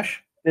Premiere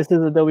Rush? This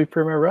is Adobe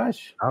Premiere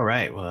Rush. All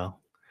right. Well,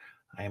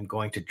 I am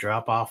going to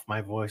drop off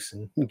my voice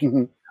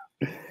and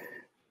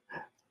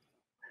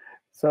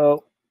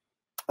So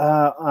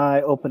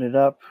I open it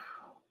up,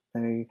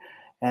 and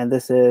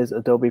this is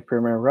Adobe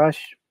Premiere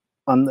Rush.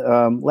 On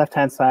the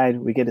left-hand side,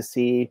 we get to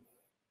see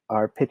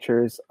our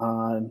pictures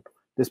on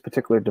this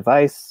particular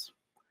device.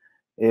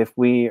 If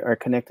we are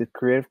connected to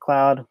Creative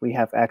Cloud, we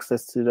have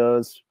access to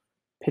those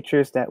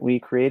pictures that we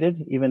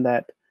created, even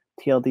that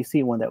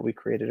TLDC one that we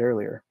created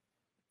earlier.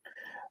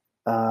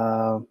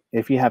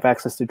 If you have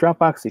access to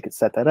Dropbox, you could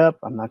set that up.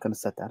 I'm not going to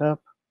set that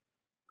up.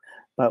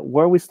 But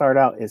where we start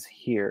out is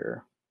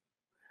here.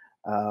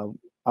 I'm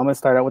going to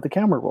start out with the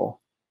camera roll.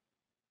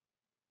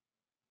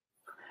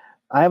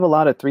 I have a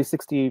lot of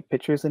 360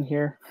 pictures in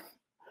here,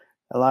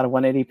 a lot of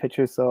 180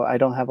 pictures, so I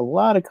don't have a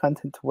lot of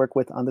content to work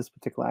with on this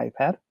particular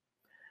iPad.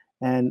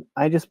 And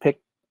I just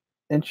pick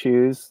and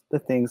choose the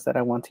things that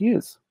I want to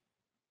use.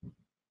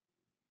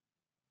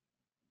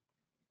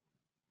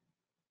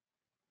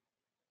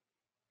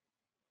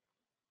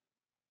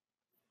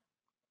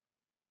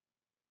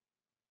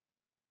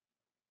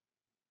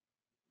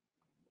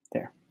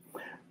 There.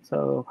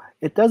 So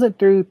it does it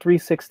through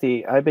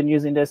 360. I've been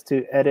using this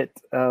to edit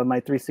my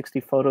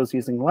 360 photos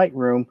using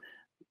Lightroom.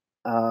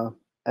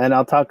 And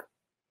I'll talk,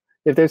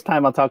 if there's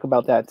time, I'll talk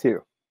about that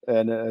too,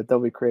 and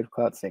Adobe Creative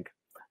Cloud Sync.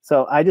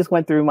 So I just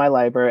went through my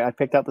library. I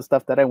picked out the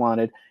stuff that I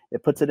wanted.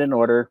 It puts it in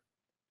order.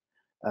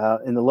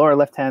 In the lower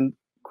left-hand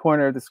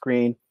corner of the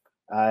screen,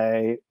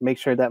 I make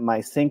sure that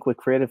my sync with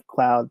Creative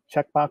Cloud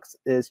checkbox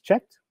is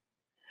checked.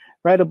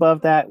 Right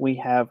above that, we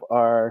have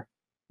our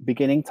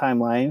beginning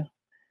timeline.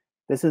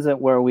 This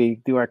isn't where we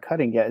do our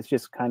cutting yet. It's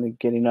just kind of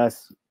getting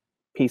us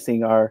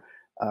piecing our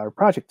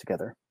project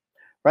together.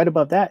 Right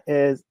above that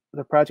is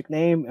the project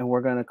name, and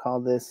we're going to call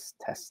this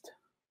test.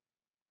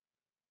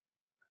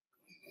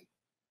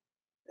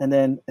 And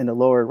then in the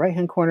lower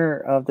right-hand corner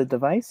of the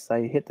device,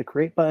 I hit the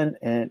create button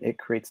and it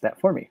creates that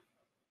for me.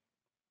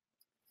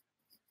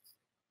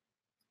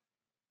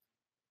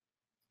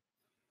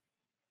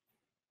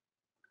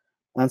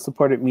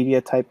 Unsupported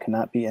media type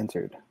cannot be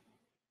entered.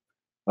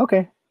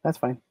 Okay, that's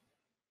fine.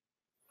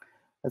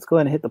 Let's go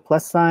ahead and hit the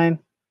plus sign.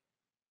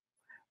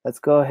 Let's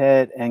go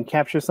ahead and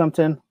capture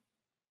something.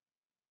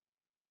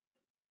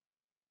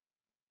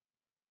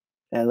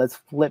 And let's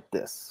flip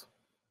this.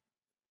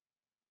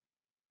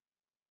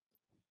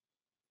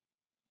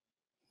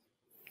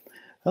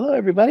 Hello,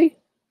 everybody.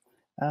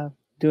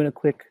 Doing a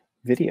quick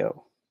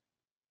video.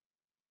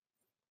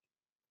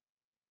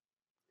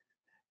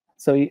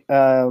 So you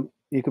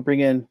can bring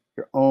in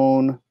your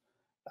own,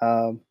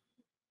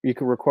 you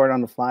can record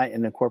on the fly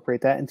and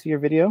incorporate that into your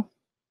video.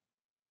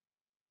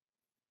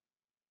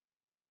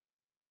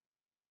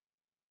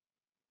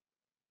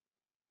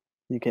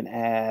 You can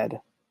add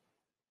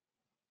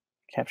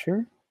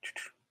capture.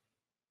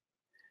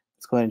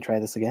 Let's go ahead and try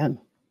this again.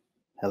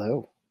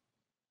 Hello.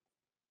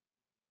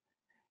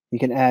 You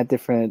can add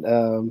different,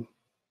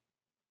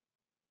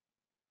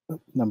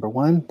 number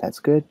one, that's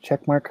good,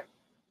 check mark,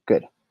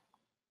 good.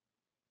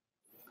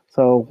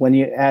 So when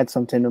you add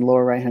something in the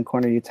lower right-hand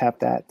corner, you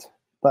tap that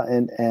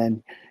button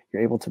and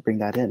you're able to bring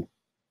that in.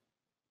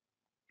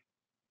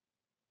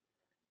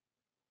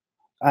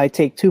 I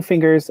take 2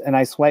 fingers and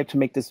I swipe to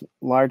make this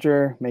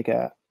larger, make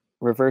a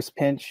reverse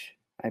pinch.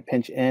 I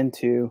pinch in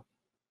to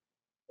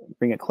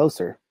bring it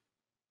closer.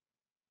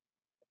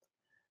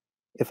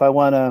 If I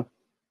want to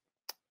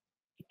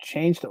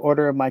change the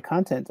order of my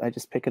content, I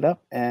just pick it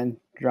up and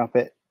drop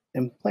it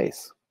in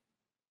place.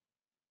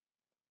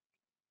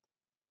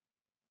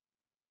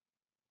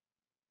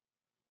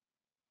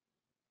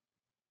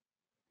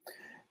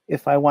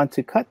 If I want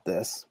to cut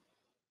this,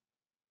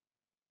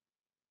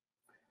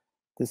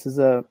 this is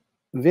a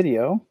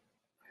video.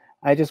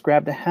 I just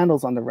grab the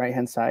handles on the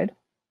right-hand side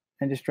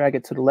and just drag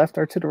it to the left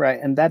or to the right,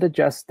 and that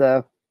adjusts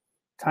the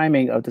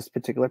timing of this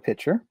particular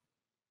picture.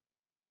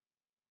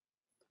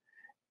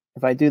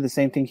 If I do the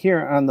same thing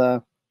here on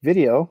the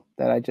video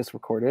that I just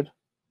recorded,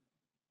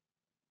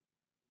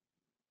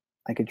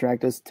 I could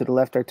drag this to the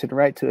left or to the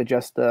right to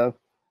adjust the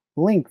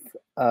length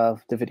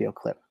of the video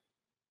clip.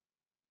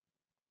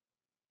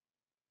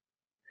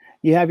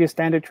 You have your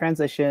standard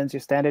transitions,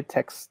 your standard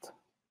text.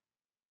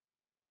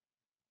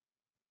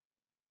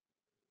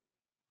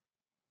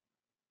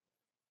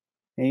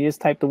 And you just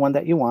type the one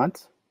that you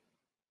want.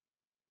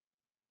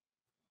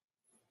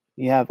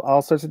 You have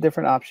all sorts of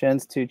different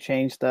options to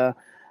change the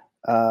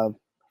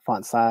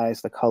font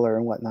size, the color,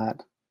 and whatnot.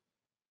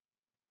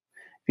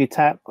 If you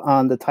tap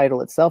on the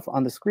title itself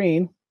on the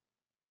screen,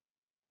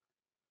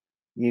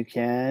 you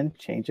can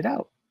change it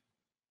out.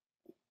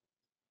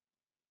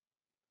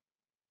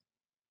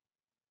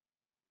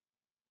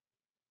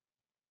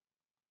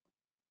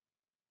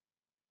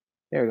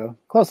 There we go.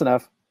 Close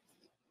enough.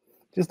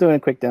 Just doing a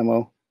quick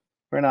demo.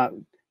 We're not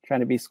trying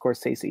to be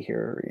Scorsese here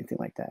or anything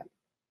like that.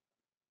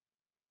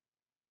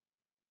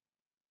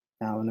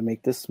 Now I'm going to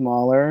make this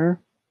smaller.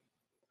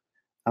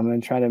 I'm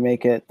going to try to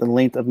make it the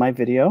length of my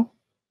video.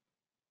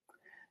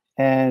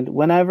 And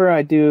whenever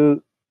I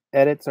do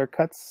edits or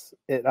cuts,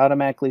 it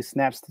automatically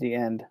snaps to the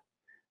end.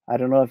 I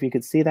don't know if you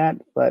could see that,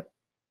 but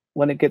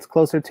when it gets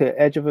closer to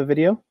the edge of a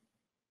video,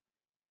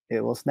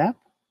 it will snap,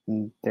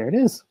 and there it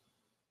is.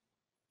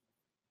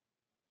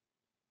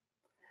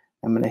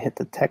 I'm going to hit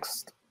the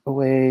text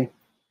away.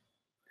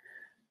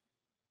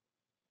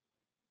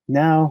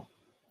 Now,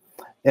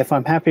 if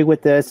I'm happy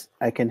with this,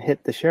 I can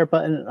hit the share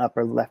button in the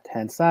upper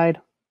left-hand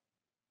side.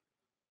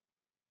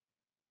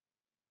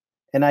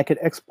 And I could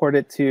export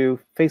it to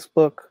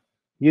Facebook,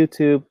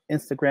 YouTube,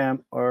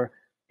 Instagram, or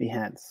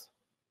Behance.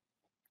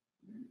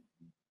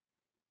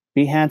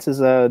 Behance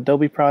is an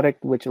Adobe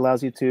product which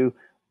allows you to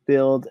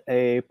build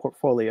a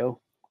portfolio.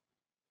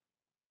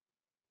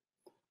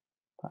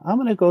 I'm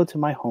going to go to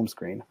my home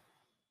screen.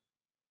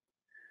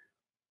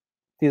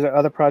 These are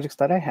other projects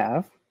that I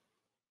have.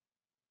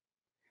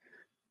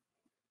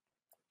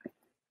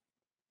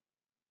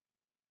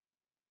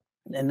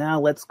 And now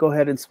let's go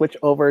ahead and switch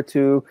over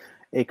to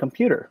a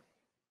computer.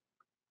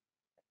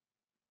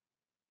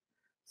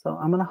 So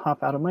I'm going to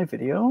hop out of my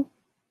video.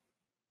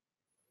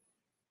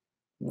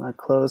 I'm going to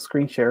close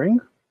screen sharing.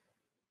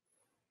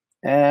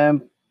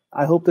 And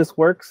I hope this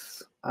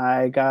works.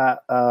 I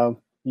got a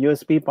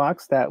USB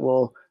box that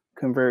will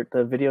convert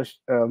the video,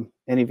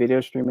 any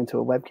video stream into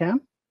a webcam.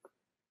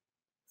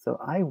 So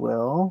I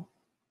will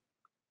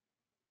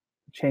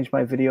change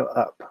my video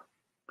up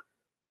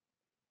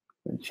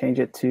and change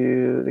it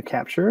to the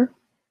capture.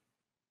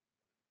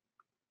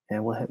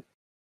 And we'll hit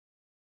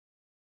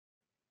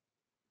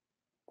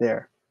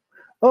there.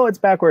 Oh, it's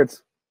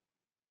backwards.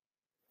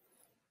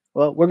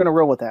 Well, we're going to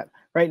roll with that.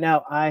 Right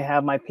now, I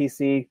have my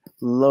PC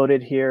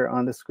loaded here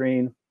on the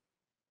screen.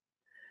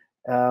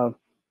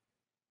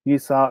 You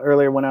saw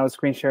earlier when I was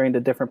screen sharing the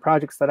different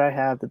projects that I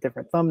have, the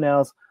different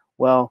thumbnails.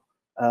 Well,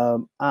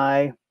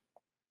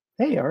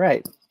 hey, all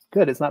right,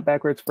 good. It's not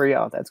backwards for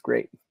y'all. That's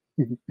great.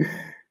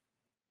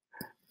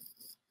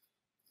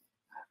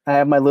 I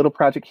have my little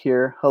project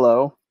here.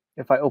 Hello.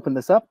 If I open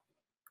this up,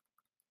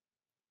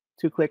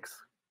 2 clicks.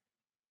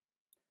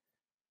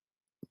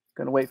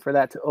 Going to wait for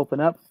that to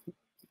open up.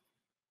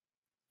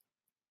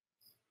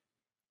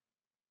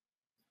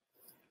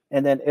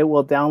 and then it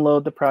will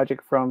download the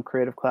project from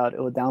Creative Cloud. It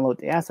will download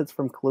the assets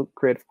from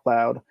Creative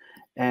Cloud,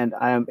 and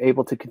I am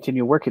able to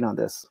continue working on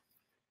this.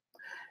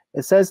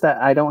 It says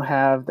that I don't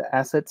have the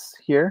assets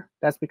here.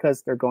 That's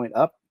because they're going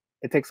up.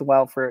 It takes a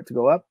while for it to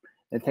go up.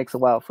 It takes a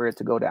while for it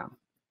to go down.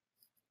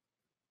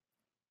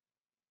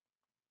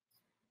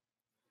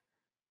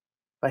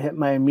 If I hit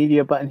my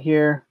media button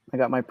here, I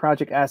got my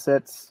project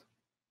assets,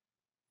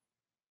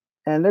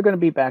 and they're going to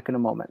be back in a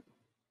moment.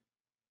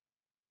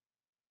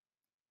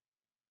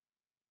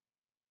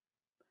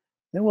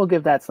 Then we'll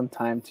give that some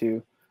time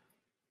to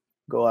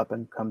go up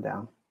and come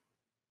down.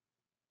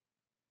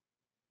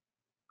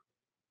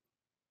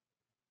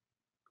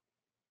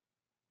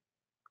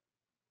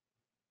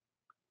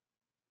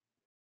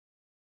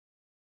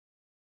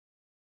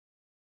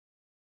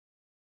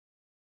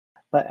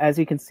 But as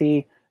you can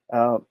see,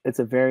 it's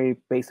a very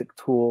basic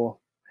tool.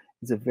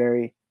 It's a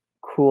very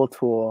cool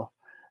tool,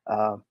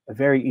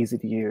 very easy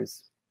to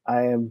use.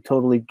 I am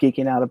totally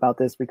geeking out about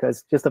this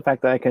because just the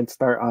fact that I can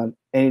start on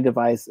any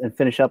device and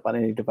finish up on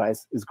any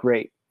device is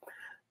great.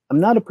 I'm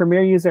not a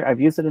Premiere user. I've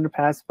used it in the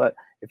past, but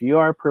if you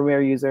are a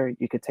Premiere user,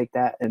 you could take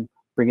that and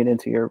bring it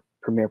into your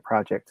Premiere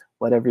project.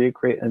 Whatever you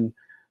create in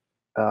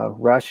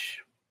Rush,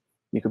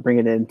 you could bring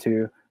it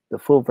into the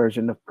full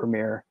version of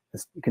Premiere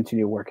and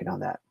continue working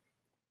on that.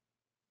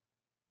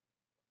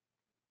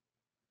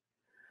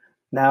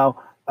 Now,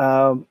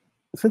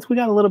 since we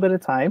got a little bit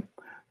of time,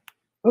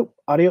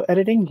 audio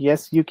editing,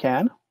 yes, you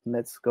can.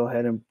 Let's go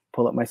ahead and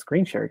pull up my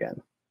screen share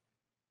again.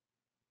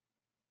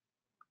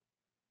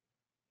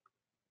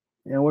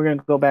 And we're going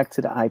to go back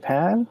to the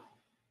iPad.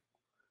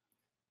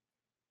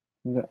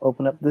 I'm going to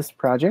open up this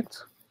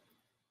project.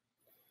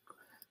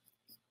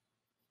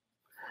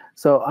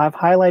 So I've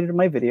highlighted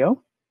my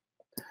video.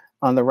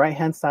 On the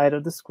right-hand side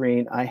of the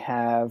screen, I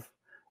have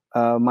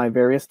my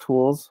various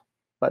tools,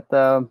 but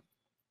the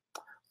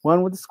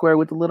one with the square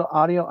with the little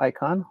audio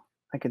icon,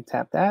 I can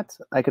tap that.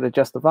 I could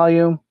adjust the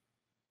volume.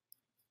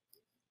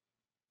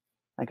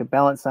 I could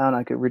balance sound.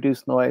 I could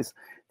reduce noise.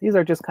 These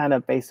are just kind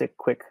of basic,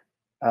 quick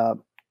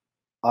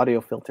audio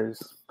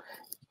filters.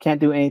 You can't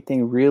do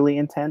anything really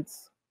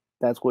intense.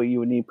 That's what you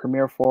would need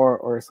Premiere for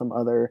or some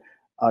other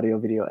audio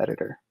video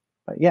editor.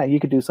 But yeah, you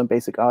could do some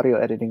basic audio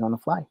editing on the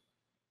fly.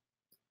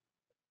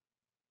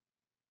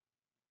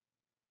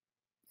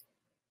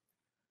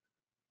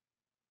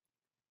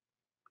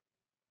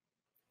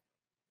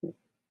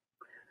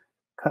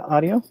 Cut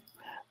audio?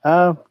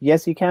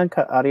 Yes, you can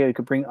cut audio. You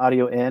could bring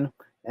audio in,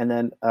 and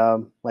then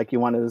like you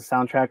wanted a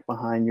soundtrack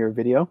behind your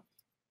video,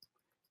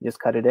 you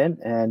just cut it in,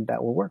 and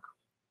that will work.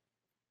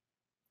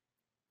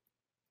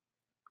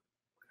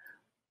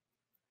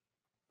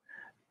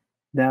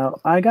 Now,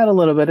 I got a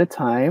little bit of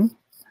time,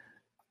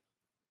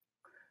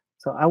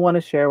 so I want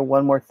to share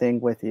one more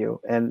thing with you,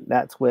 and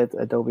that's with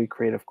Adobe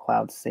Creative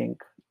Cloud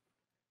Sync.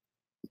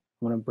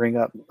 I'm going to bring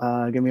up,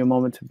 give me a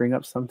moment to bring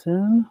up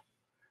something.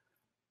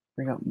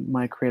 Bring up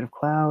my Creative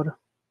Cloud,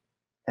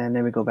 and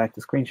then we go back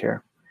to screen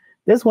share.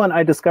 This one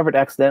I discovered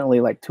accidentally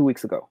like 2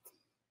 weeks ago.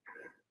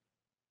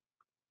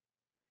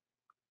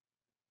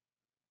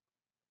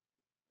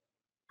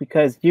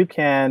 Because you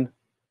can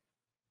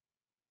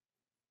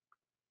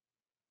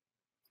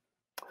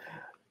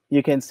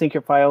sync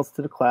your files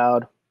to the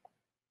cloud,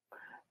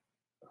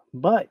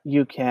 but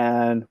you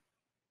can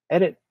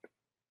edit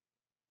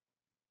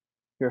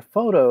your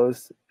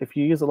photos. If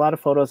you use a lot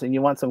of photos and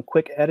you want some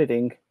quick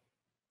editing,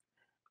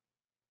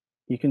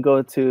 you can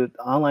go to the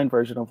online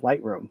version of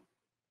Lightroom.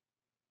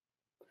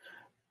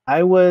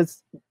 I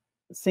was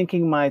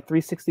syncing my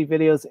 360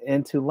 videos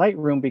into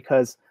Lightroom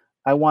because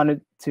I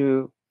wanted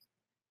to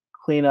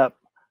clean up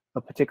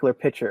a particular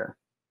picture.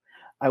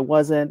 I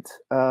wasn't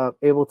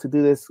able to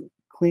do this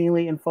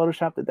cleanly in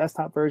Photoshop, the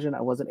desktop version.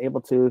 I wasn't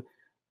able to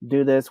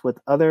do this with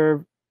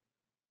other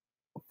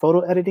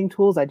photo editing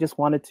tools. I just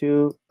wanted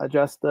to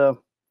adjust the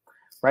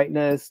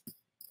brightness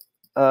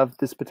of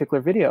this particular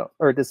video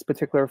or this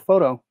particular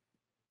photo.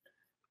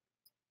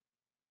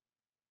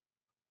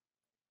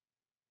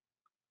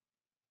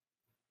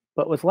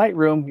 But with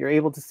Lightroom, you're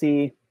able to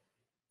see,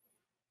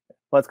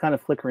 well, it's kind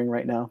of flickering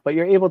right now, but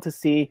you're able to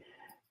see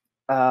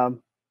the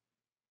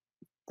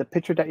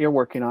picture that you're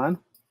working on.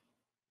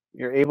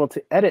 You're able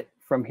to edit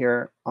from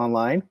here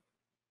online.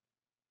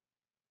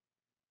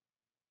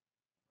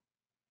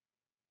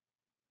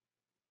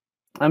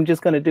 I'm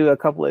just going to do a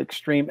couple of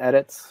extreme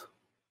edits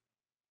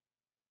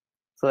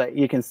so that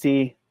you can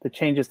see the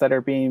changes that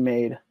are being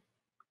made.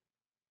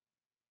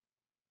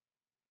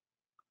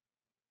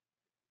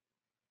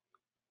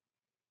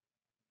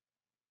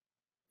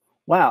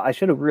 Wow, I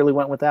should have really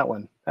went with that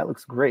one. That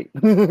looks great.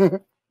 I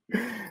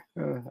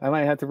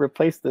might have to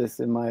replace this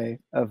in my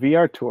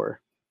VR tour.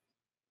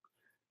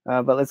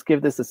 But let's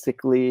give this a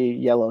sickly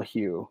yellow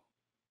hue.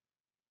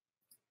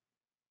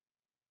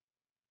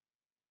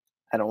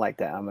 I don't like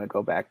that. I'm going to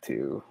go back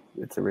to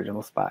its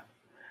original spot.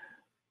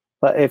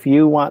 But if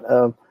you want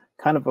a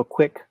kind of a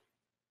quick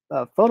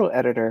photo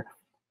editor,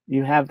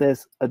 you have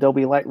this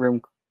Adobe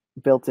Lightroom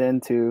built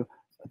into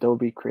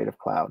Adobe Creative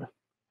Cloud.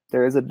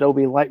 There is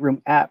Adobe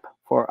Lightroom app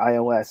for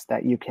iOS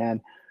that you can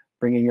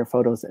bring in your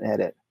photos and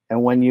edit.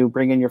 And when you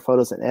bring in your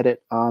photos and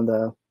edit on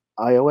the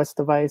iOS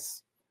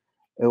device,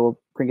 it will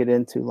bring it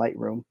into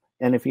Lightroom.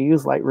 And if you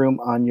use Lightroom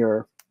on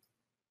your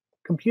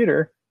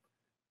computer,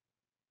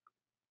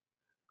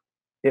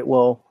 it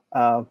will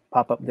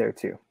pop up there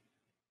too.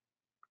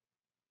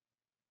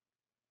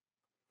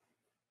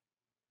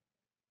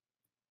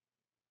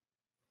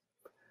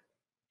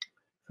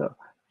 So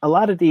a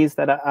lot of these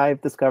that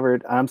I've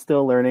discovered, I'm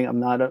still learning. I'm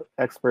not an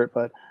expert,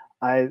 but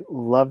I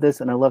love this,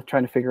 and I love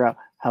trying to figure out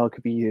how it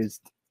could be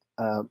used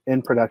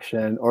in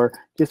production or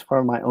just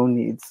for my own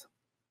needs.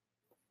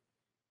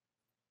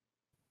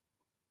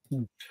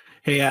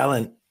 Hey,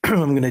 Alan,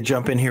 I'm going to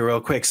jump in here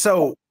real quick.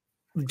 So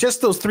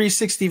just those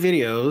 360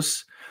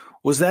 videos,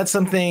 was that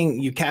something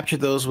you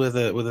captured those with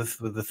a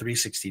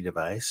 360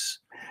 device?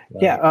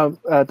 Yeah,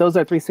 those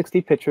are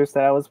 360 pictures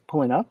that I was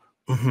pulling up.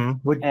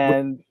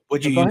 Mm-hmm.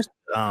 What'd you use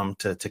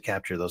to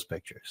capture those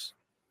pictures?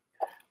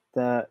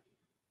 The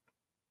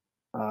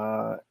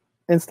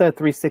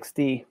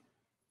Insta360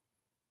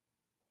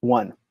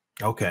 one.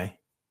 Okay.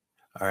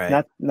 All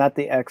right. Not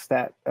the X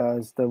that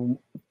is the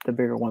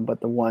bigger one,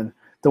 but the one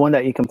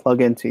that you can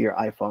plug into your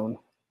iPhone.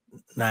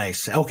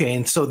 Nice. Okay.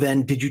 And so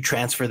then did you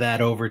transfer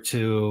that over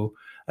to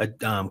a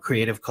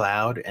Creative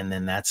Cloud, and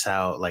then that's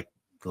how like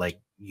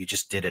you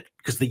just did it,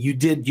 because you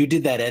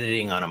did that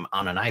editing on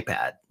an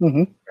iPad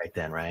right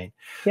then, right?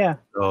 Yeah.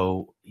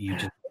 So you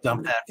just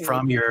dump that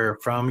from your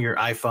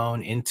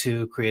iPhone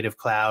into Creative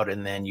Cloud,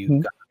 and then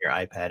you got your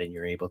iPad and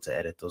you're able to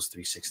edit those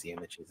 360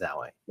 images that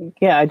way.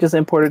 Yeah, I just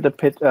imported the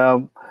pitch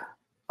on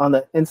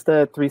the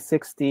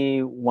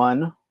Insta360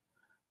 one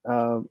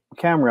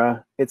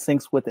camera. It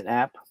syncs with an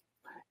app,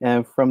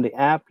 and from the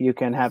app you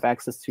can have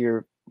access to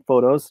your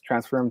photos,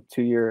 transfer them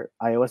to your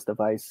iOS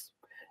device,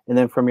 and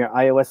then from your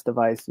iOS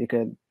device you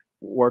can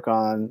work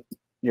on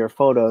your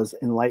photos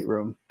in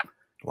Lightroom.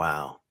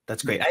 Wow,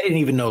 that's great. I didn't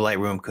even know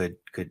Lightroom could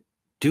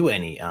do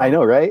any. I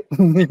know, right?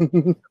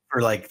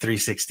 For like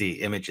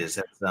 360 images.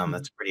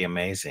 That's pretty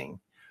amazing.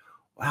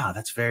 Wow,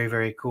 that's very,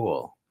 very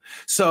cool.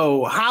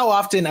 So how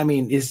often, I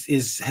mean,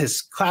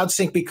 has Cloud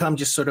Sync become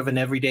just sort of an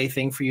everyday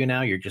thing for you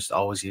now? You're just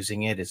always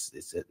using it?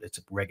 It's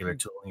a regular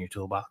tool in your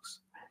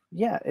toolbox?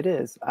 Yeah, it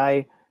is.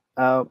 I'm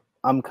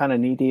kind of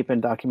knee deep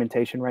in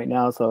documentation right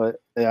now, so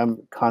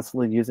I'm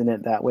constantly using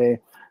it that way.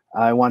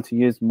 I want to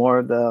use more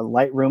of the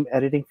Lightroom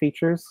editing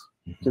features,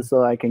 just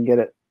so I can get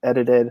it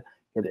edited,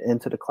 get it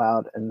into the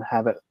cloud, and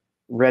have it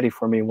ready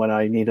for me when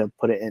I need to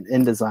put it in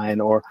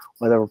InDesign or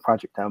whatever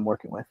project I'm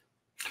working with.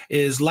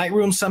 Is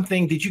Lightroom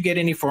something, did you get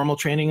any formal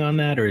training on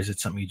that, or is it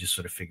something you just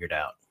sort of figured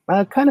out?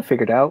 I kind of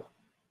figured out.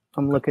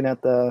 I'm looking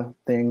at the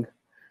thing.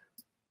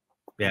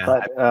 Yeah.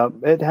 But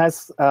it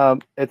has,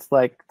 it's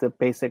like the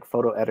basic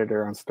photo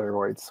editor on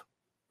steroids.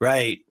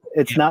 Right.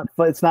 It's not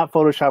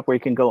Photoshop where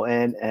you can go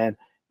in and,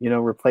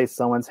 replace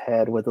someone's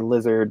head with a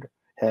lizard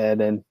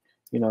head and,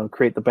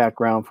 create the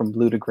background from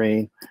blue to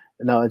green.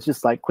 No, it's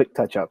just like quick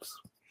touch-ups.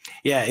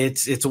 Yeah,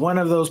 it's one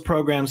of those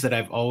programs that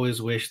I've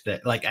always wished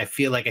that, like, I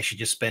feel like I should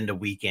just spend a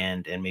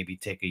weekend and maybe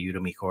take a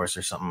Udemy course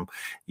or something,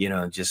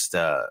 just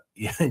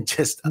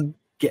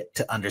get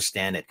to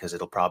understand it, because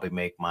it'll probably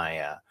make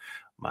my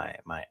my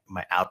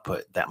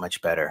output that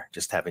much better,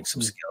 just having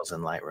some skills in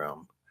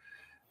Lightroom.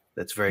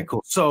 That's very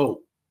cool.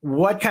 So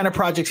what kind of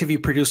projects have you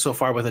produced so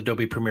far with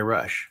Adobe Premiere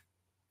Rush?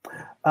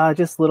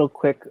 Just little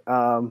quick,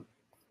 not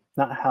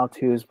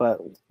how-tos, but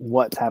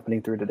what's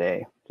happening through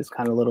today. Just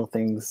kind of little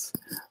things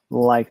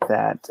like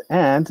that.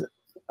 And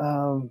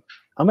I'm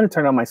going to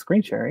turn on my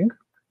screen sharing,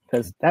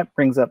 because that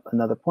brings up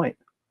another point,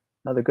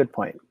 another good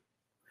point.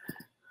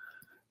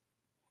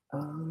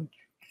 All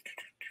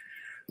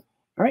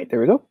right, there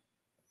we go.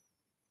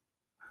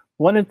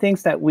 One of the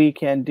things that we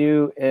can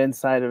do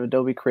inside of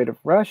Adobe Creative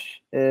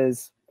Rush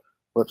is,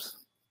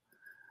 whoops,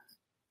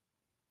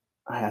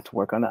 I have to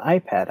work on the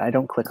iPad. I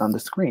don't click on the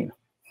screen.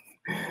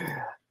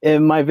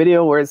 In my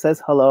video where it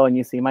says hello and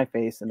you see my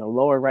face, in the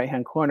lower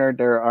right-hand corner,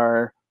 there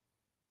are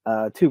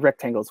two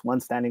rectangles, one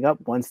standing up,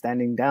 one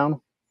standing down.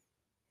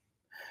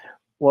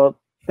 Well,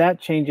 that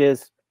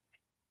changes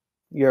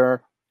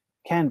your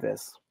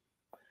canvas.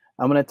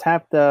 I'm going to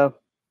tap the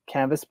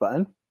canvas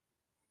button,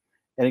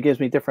 and it gives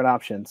me different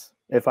options.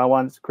 If I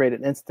wanted to create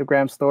an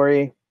Instagram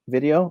story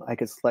video, I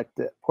could select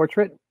the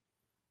portrait,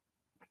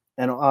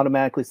 and it'll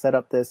automatically set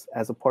up this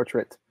as a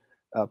portrait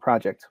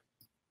project.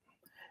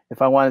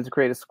 If I wanted to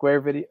create a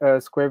square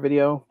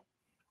video,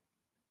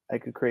 I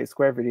could create a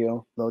square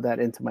video, load that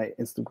into my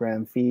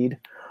Instagram feed,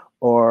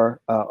 or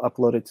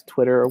upload it to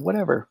Twitter or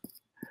whatever.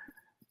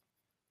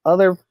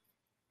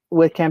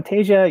 With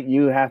Camtasia,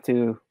 you have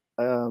to,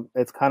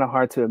 it's kind of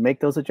hard to make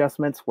those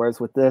adjustments, whereas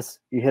with this,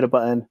 you hit a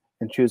button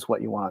and choose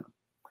what you want.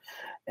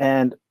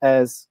 And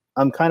as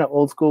I'm kind of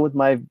old school with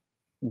my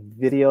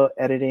video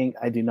editing,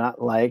 I do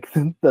not like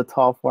the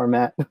tall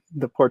format,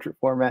 the portrait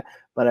format,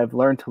 but I've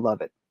learned to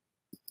love it.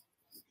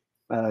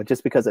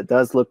 Just because it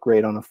does look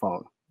great on a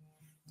phone.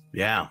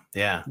 Yeah,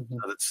 yeah,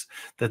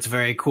 that's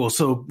very cool.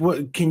 So,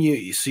 what can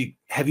you see?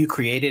 Have you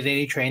created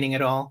any training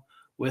at all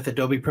with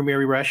Adobe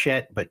Premiere Rush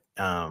yet? But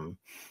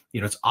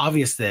it's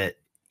obvious that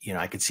you know,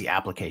 I could see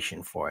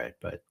application for it.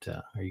 But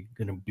are you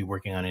going to be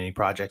working on any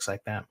projects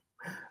like that?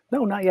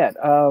 No, not yet.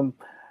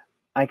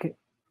 I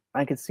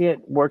could see it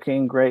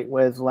working great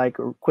with like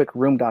a quick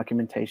room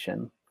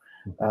documentation,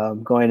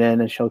 going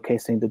in and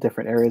showcasing the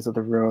different areas of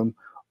the room,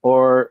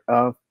 or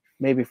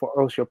maybe for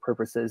OSHA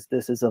purposes,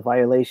 this is a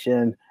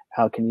violation.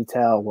 How can you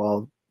tell?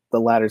 Well, the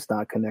ladder's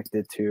not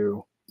connected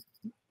to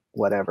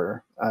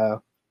whatever.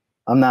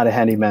 I'm not a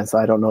handyman, so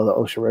I don't know the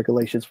OSHA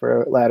regulations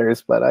for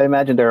ladders, but I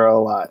imagine there are a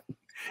lot.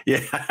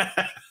 Yeah.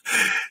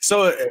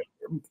 So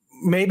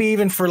maybe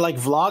even for like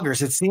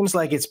vloggers, it seems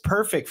like it's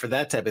perfect for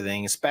that type of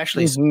thing,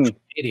 especially social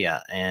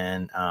media.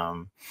 And,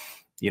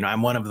 you know,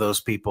 I'm one of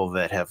those people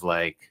that have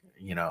like,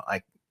 you know,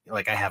 I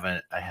have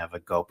a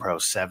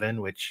GoPro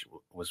 7, which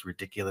was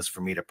ridiculous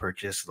for me to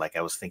purchase. Like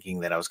I was thinking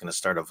that I was going to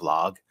start a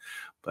vlog,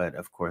 but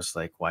of course,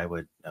 like why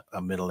would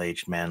a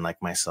middle-aged man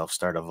like myself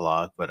start a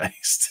vlog? But I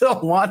still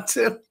want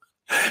to.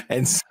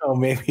 And so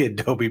maybe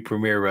Adobe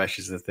Premiere Rush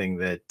is the thing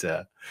that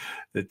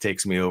that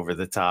takes me over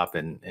the top,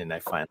 and I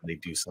finally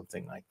do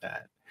something like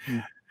that.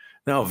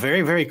 No,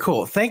 very, very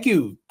cool. Thank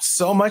you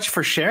so much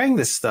for sharing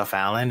this stuff,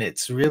 Alan.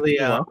 It's really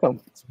welcome.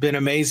 It's been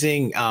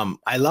amazing.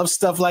 I love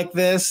stuff like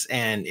this,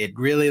 and it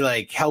really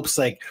like helps.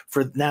 Like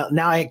for now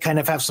I kind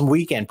of have some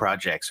weekend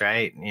projects,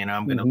 right? You know,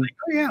 I'm gonna like,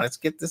 oh yeah, let's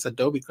get this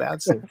Adobe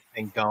Cloud Sync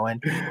thing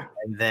going,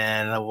 and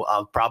then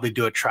I'll probably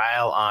do a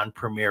trial on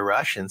Premiere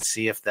Rush and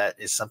see if that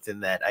is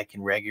something that I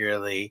can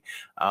regularly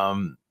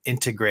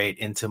integrate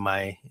into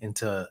my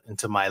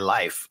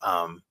life.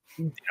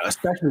 You know,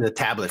 especially the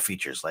tablet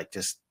features, like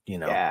just, you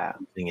know,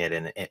 using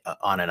it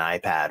on an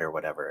iPad or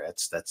whatever.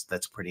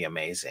 That's pretty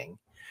amazing.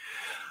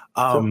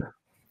 So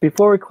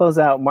before we close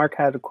out, Mark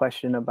had a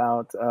question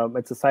about,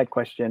 it's a side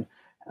question.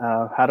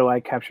 How do I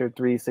capture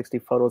 360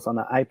 photos on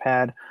the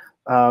iPad?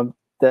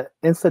 The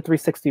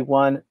Insta360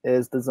 one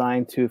is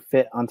designed to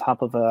fit on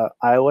top of an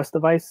iOS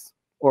device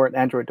or an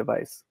Android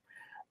device.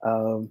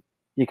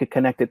 You could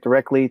connect it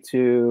directly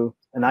to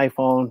an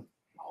iPhone,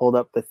 hold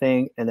up the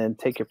thing, and then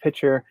take your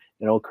picture,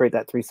 and it'll create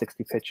that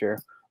 360 picture.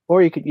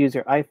 Or you could use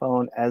your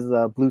iPhone as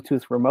a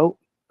Bluetooth remote.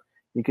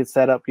 You could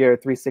set up your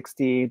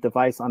 360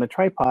 device on a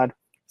tripod,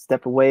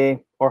 step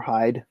away or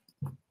hide,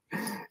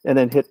 and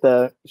then hit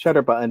the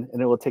shutter button,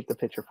 and it will take the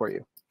picture for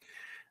you.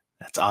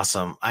 That's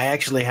awesome. I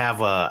actually have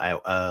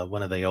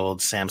one of the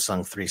old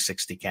Samsung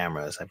 360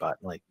 cameras I bought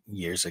like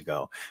years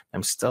ago.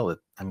 I'm sure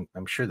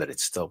that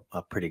it's still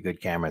a pretty good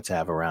camera to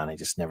have around. I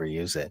just never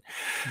use it.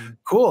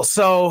 Cool.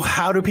 So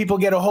how do people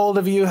get a hold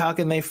of you? How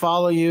can they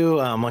follow you?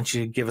 Why don't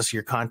you give us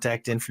your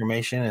contact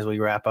information as we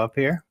wrap up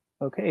here?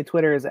 Okay,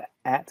 Twitter is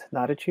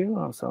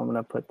 @Natachu. So I'm going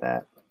to put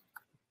that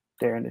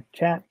there in the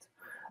chat.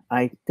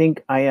 I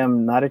think I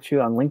am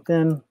Natachu on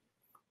LinkedIn.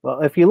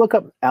 Well, if you look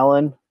up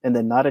Alan and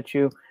then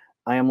Natachu,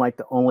 I am like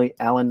the only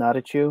Alan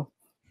Natachu.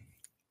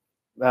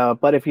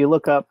 But if you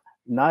look up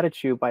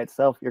Natachu by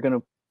itself, you're going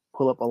to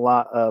pull up a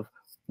lot of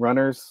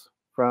runners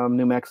from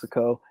New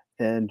Mexico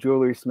and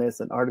jewelry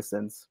smiths and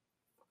artisans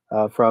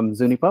from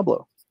Zuni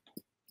Pueblo.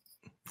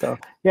 So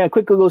yeah,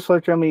 quick Google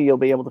search on me, you'll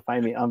be able to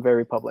find me. I'm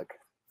very public.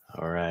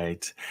 All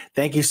right.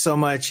 Thank you so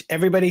much,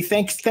 everybody.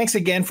 Thanks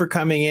again for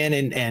coming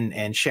in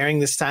and sharing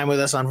this time with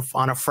us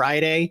on a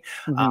Friday.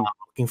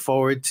 Looking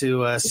forward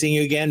to seeing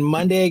you again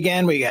Monday.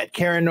 Again, we got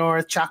Karen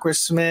North, Chakra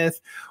Smith.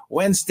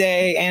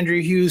 Wednesday,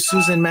 Andrew Hughes,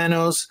 Susan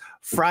Manos.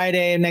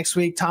 Friday next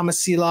week,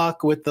 Thomas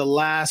Seelock with the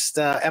last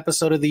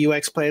episode of the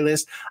UX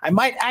playlist. I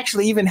might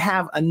actually even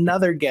have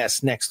another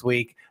guest next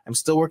week. I'm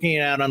still working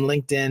it out on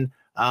LinkedIn.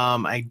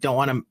 I don't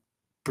want to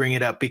bring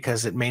it up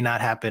because it may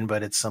not happen,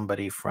 but it's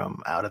somebody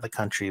from out of the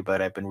country,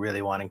 but I've been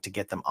really wanting to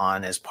get them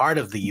on as part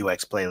of the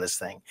UX playlist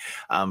thing.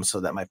 So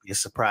that might be a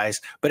surprise.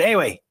 But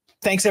anyway,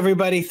 thanks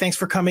everybody. Thanks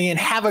for coming in.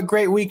 Have a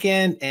great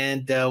weekend,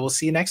 and we'll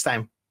see you next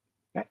time.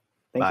 Okay.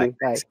 Thank you. Bye.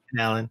 Thanks,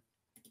 Alan.